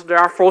it because they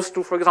are forced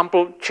to, for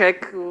example,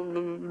 check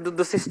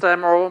the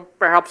system, or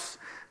perhaps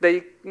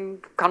they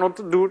cannot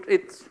do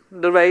it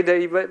the way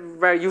they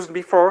were used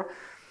before.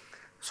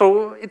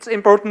 So it's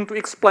important to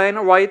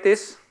explain why it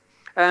is.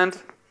 And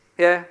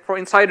yeah, for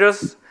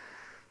insiders,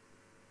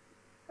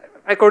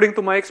 according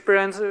to my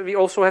experience, we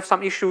also have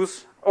some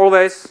issues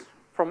always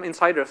from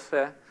insiders.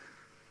 Yeah.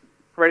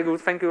 Very good.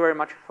 Thank you very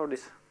much for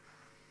this.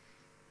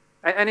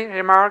 Any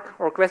remark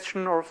or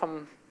question or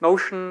some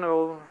notion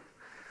or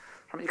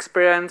some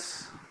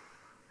experience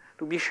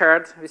to be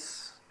shared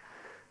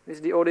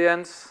with the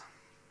audience?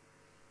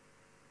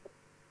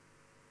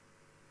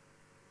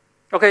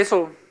 Okay,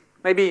 so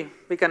maybe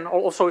we can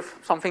also, if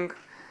something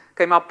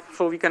came up,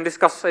 so we can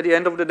discuss at the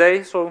end of the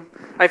day. So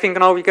I think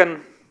now we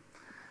can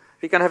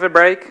have a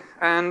break,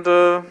 and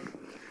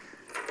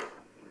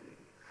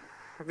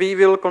we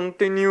will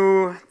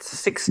continue at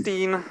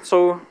 16,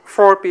 so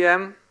 4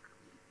 p.m.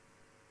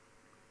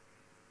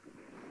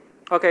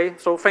 Okay,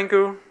 so thank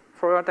you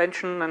for your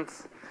attention, and